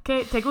 ¿O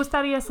qué te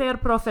gustaría ser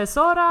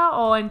profesora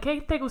o en qué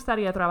te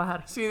gustaría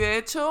trabajar? Sí, de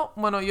hecho,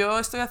 bueno, yo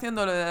estoy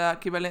haciendo lo de la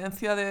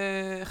equivalencia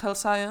de Health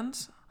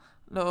Science,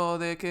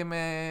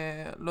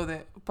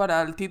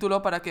 para el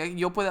título, para que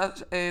yo pueda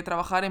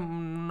trabajar en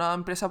una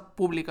empresa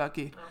pública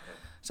aquí,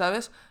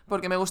 ¿sabes?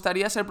 Porque me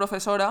gustaría ser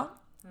profesora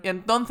y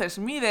entonces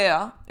mi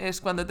idea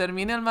es cuando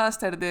termine el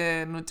máster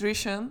de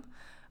Nutrition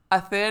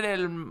hacer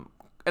el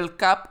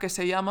CAP, que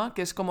se llama,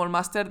 que es como el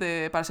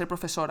máster para ser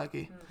profesor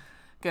aquí.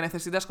 Que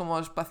necesitas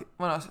como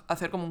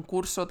hacer como un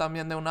curso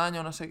también de 1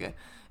 año, no sé qué.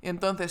 Y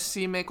entonces,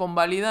 si me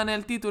convalidan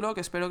el título,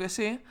 que espero que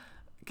sí,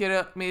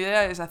 mi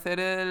idea es hacer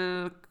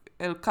el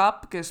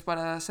CAP, que es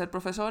para ser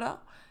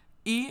profesora,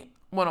 y,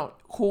 bueno,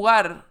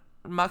 jugar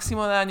el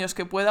máximo de años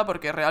que pueda,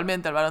 porque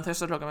realmente el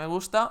baloncesto es lo que me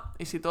gusta,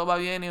 y si todo va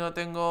bien y no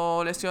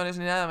tengo lesiones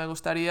ni nada, me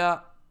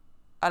gustaría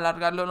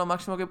alargarlo lo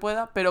máximo que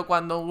pueda, pero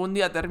cuando algún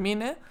día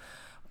termine,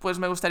 pues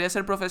me gustaría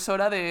ser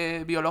profesora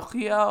de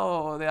biología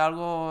o de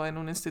algo en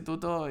un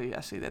instituto y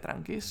así de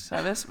tranquis,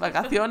 ¿sabes?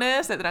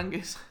 Vacaciones de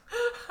tranquis.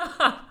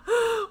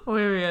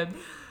 Muy bien.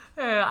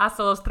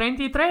 Hasta los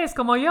 33,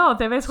 como yo,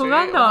 ¿te ves Sí,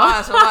 jugando? o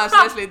más,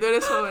 Leslie, tú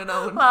eres joven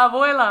aún. La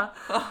abuela.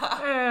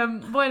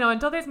 Bueno,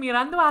 entonces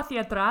mirando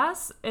hacia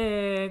atrás,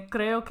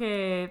 creo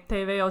que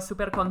te veo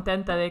súper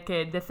contenta de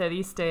que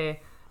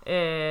decidiste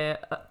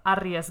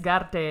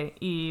arriesgarte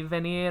y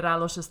venir a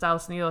los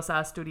Estados Unidos a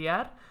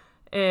estudiar.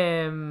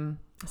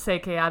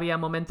 Sé que había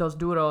momentos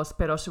duros,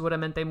 pero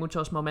seguramente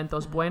muchos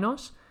momentos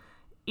buenos.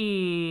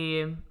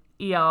 Y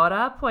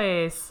ahora,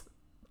 pues,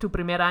 tu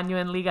primer año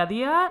en Liga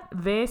Día,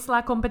 ¿ves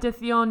la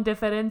competición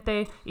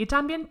diferente? Y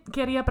también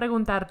quería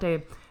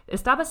preguntarte,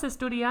 ¿estabas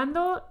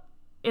estudiando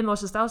en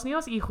los Estados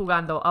Unidos y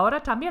jugando?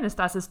 Ahora también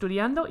estás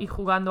estudiando y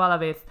jugando a la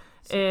vez.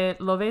 Sí.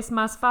 ¿Lo ves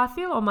más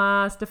fácil o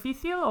más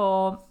difícil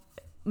o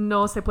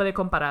no se puede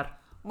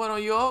comparar? Bueno,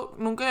 yo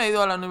nunca he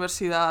ido a la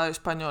universidad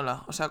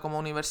española, o sea, como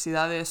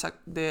universidad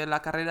de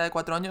la carrera de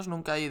 4 años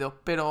nunca he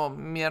ido, pero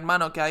mi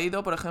hermano que ha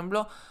ido, por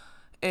ejemplo,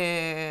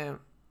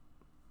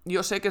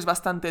 yo sé que es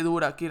bastante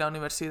dura aquí la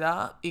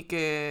universidad y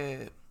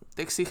que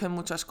te exigen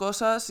muchas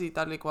cosas y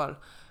tal y cual.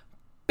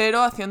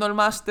 Pero haciendo el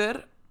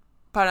máster,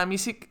 para mí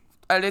sí,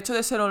 el hecho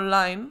de ser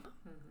online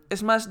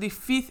es más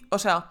difícil, o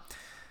sea,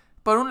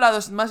 por un lado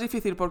es más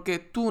difícil porque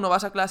tú no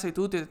vas a clase y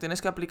tú te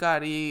tienes que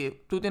aplicar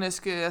y tú tienes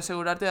que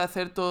asegurarte de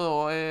hacer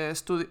todo,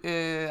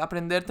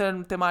 aprenderte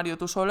el temario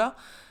tú sola,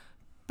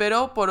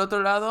 pero por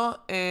otro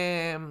lado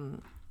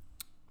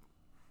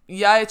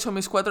ya he hecho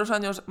mis 4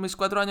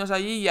 años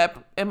allí y ya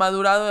he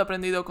madurado, he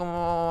aprendido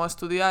cómo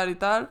estudiar y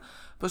tal,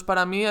 pues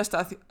para mí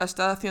está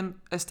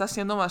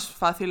siendo más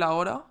fácil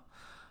ahora.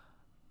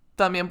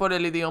 También por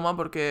el idioma,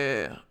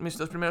 porque mis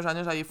 2 primeros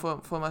años allí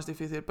fue más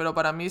difícil. Pero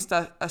para mí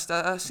está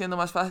siendo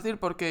más fácil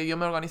porque yo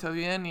me organizo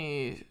bien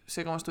y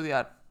sé cómo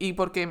estudiar. Y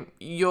porque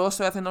yo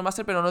estoy haciendo el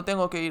máster, pero no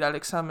tengo que ir al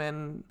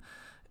examen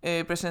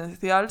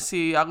presencial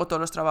si hago todos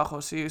los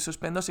trabajos. Si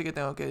suspendo, sí que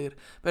tengo que ir.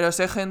 Pero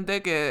sé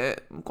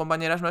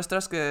compañeras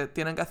nuestras, que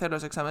tienen que hacer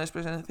los exámenes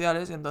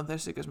presenciales y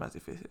entonces sí que es más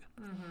difícil.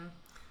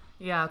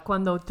 Ya,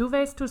 cuando tú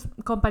ves tus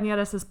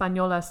compañeras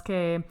españolas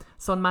que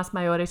son más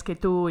mayores que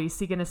tú y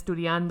siguen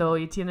estudiando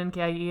y tienen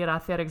que ir a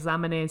hacer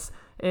exámenes,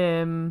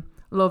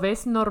 ¿lo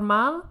ves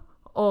normal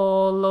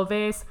o lo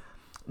ves,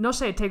 no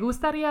sé, te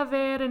gustaría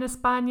ver en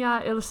España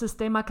el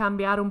sistema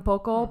cambiar un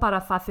poco para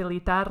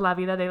facilitar la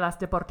vida de las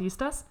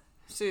deportistas?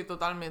 Sí,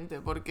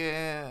 totalmente,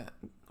 porque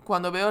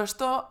cuando veo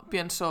esto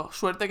pienso,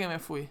 suerte que me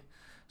fui.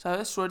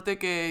 ¿Sabes? Suerte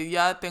que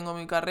ya tengo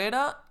mi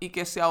carrera y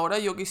que si ahora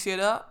yo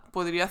quisiera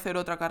podría hacer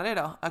otra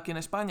carrera aquí en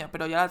España,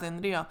 pero ya la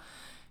tendría.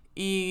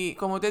 Y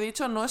como te he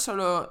dicho, no es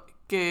solo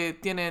que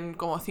tienen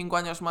como 5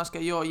 años más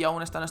que yo y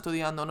aún están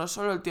estudiando, no es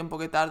solo el tiempo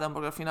que tardan,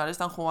 porque al final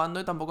están jugando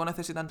y tampoco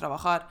necesitan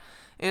trabajar.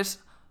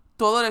 Es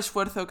todo el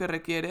esfuerzo que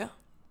requiere,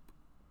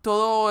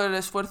 todo el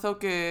esfuerzo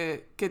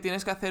que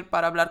tienes que hacer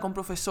para hablar con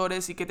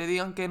profesores y que te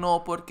digan que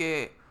no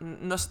porque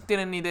no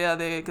tienen ni idea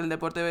de que el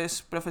deporte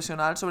es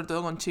profesional, sobre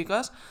todo con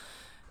chicas.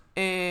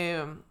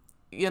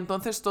 Y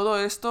entonces todo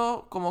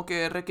esto como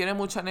que requiere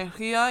mucha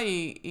energía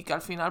y que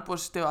al final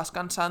pues te vas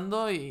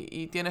cansando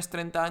y tienes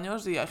 30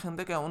 años y hay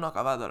gente que aún no ha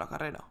acabado la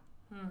carrera.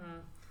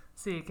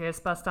 Sí, que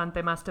es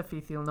bastante más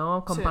difícil,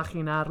 ¿no?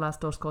 Compaginar las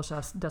dos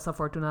cosas,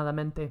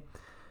 desafortunadamente.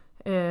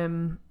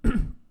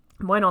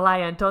 Bueno,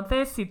 Laia,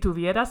 entonces si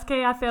tuvieras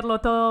que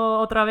hacerlo todo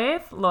otra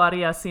vez, lo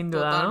harías sin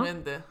duda,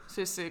 Totalmente. ¿no?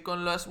 Sí,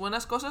 con las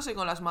buenas cosas y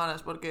con las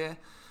malas, porque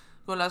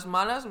con las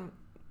malas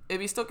he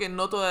visto que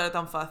no todo era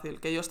tan fácil,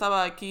 que yo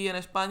estaba aquí en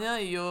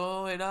España y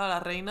yo era la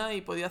reina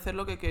y podía hacer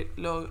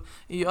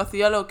y yo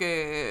hacía lo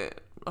que,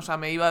 o sea,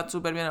 me iba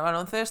súper bien el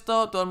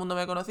baloncesto, todo el mundo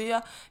me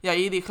conocía y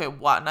ahí dije,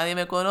 ¡buah! Nadie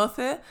me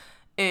conoce,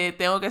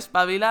 tengo que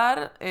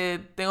espabilar,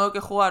 tengo que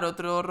jugar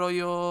otro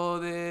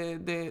rollo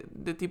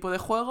de tipo de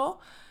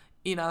juego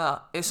y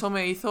nada, eso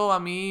me hizo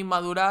a mí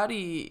madurar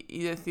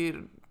y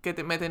decir que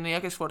me tenía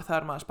que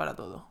esforzar más para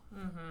todo.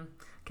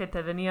 Que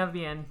te venía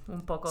bien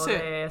un poco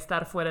de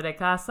estar fuera de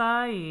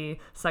casa y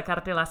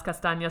sacarte las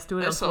castañas tú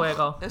del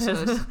fuego. Eso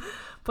es.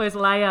 Pues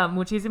Laia,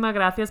 muchísimas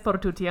gracias por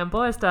tu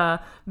tiempo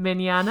esta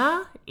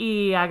mañana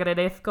y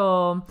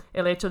agradezco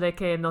el hecho de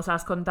que nos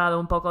has contado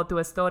un poco tu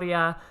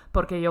historia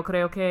porque yo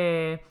creo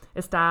que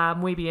está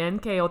muy bien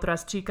que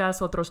otras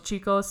chicas, otros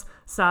chicos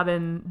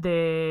saben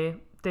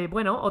de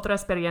otra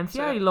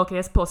experiencia y lo que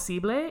es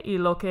posible y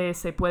lo que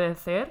se puede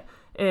hacer.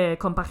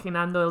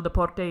 Compaginando el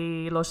deporte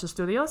y los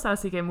estudios,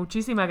 así que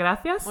muchísimas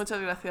gracias.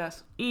 Muchas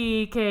gracias.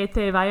 Y que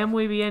te vaya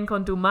muy bien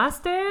con tu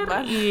máster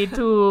y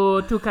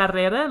tu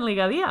carrera en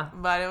Liga Día.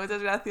 Vale,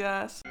 muchas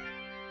gracias.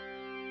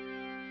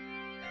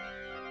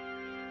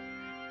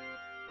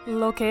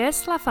 Lo que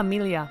es la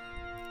familia.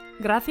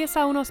 Gracias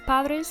a unos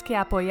padres que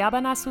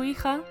apoyaban a su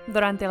hija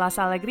durante las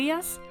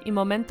alegrías y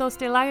momentos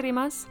de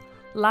lágrimas,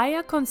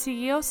 Laia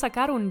consiguió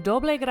sacar un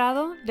doble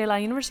grado de la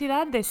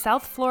Universidad de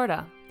South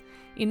Florida.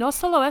 Y no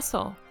solo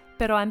eso,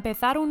 pero a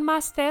empezar un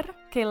máster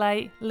que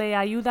le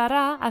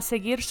ayudará a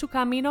seguir su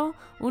camino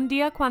un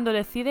día cuando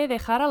decide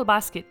dejar el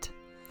básquet.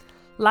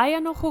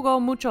 Laia no jugó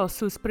mucho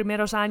sus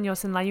primeros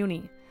años en la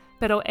uni,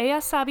 pero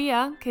ella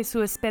sabía que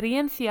su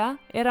experiencia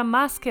era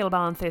más que el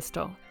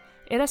baloncesto.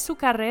 Era su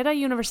carrera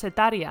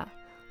universitaria,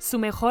 su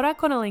mejora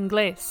con el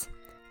inglés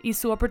y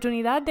su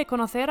oportunidad de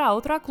conocer a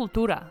otra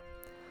cultura.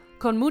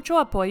 Con mucho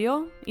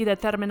apoyo y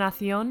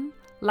determinación,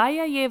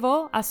 Laia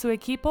llevó a su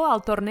equipo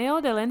al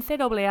torneo del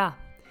NCAA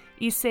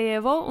y se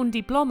llevó un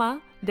diploma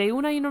de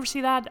una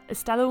universidad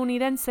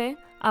estadounidense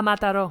a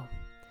Mataró.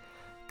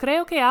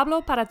 Creo que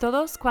hablo para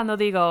todos cuando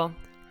digo,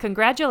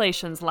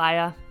 "Congratulations,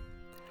 Laia".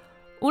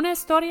 Una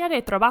historia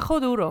de trabajo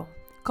duro,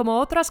 como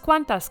otras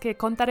cuantas que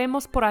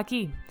contaremos por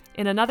aquí,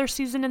 en Another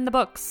Season in the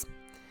Books.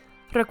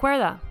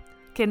 Recuerda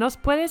que nos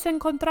puedes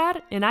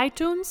encontrar en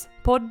iTunes,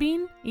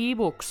 Podbean y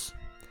eBooks.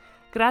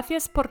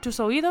 Gracias por tus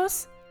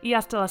oídos y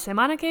hasta la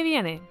semana que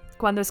viene,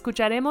 cuando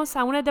escucharemos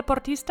a una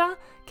deportista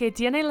que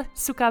tiene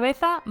su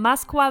cabeza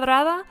más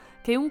cuadrada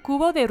que un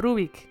cubo de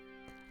Rubik.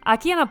 ¿A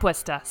quién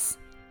apuestas?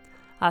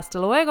 ¡Hasta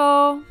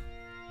luego!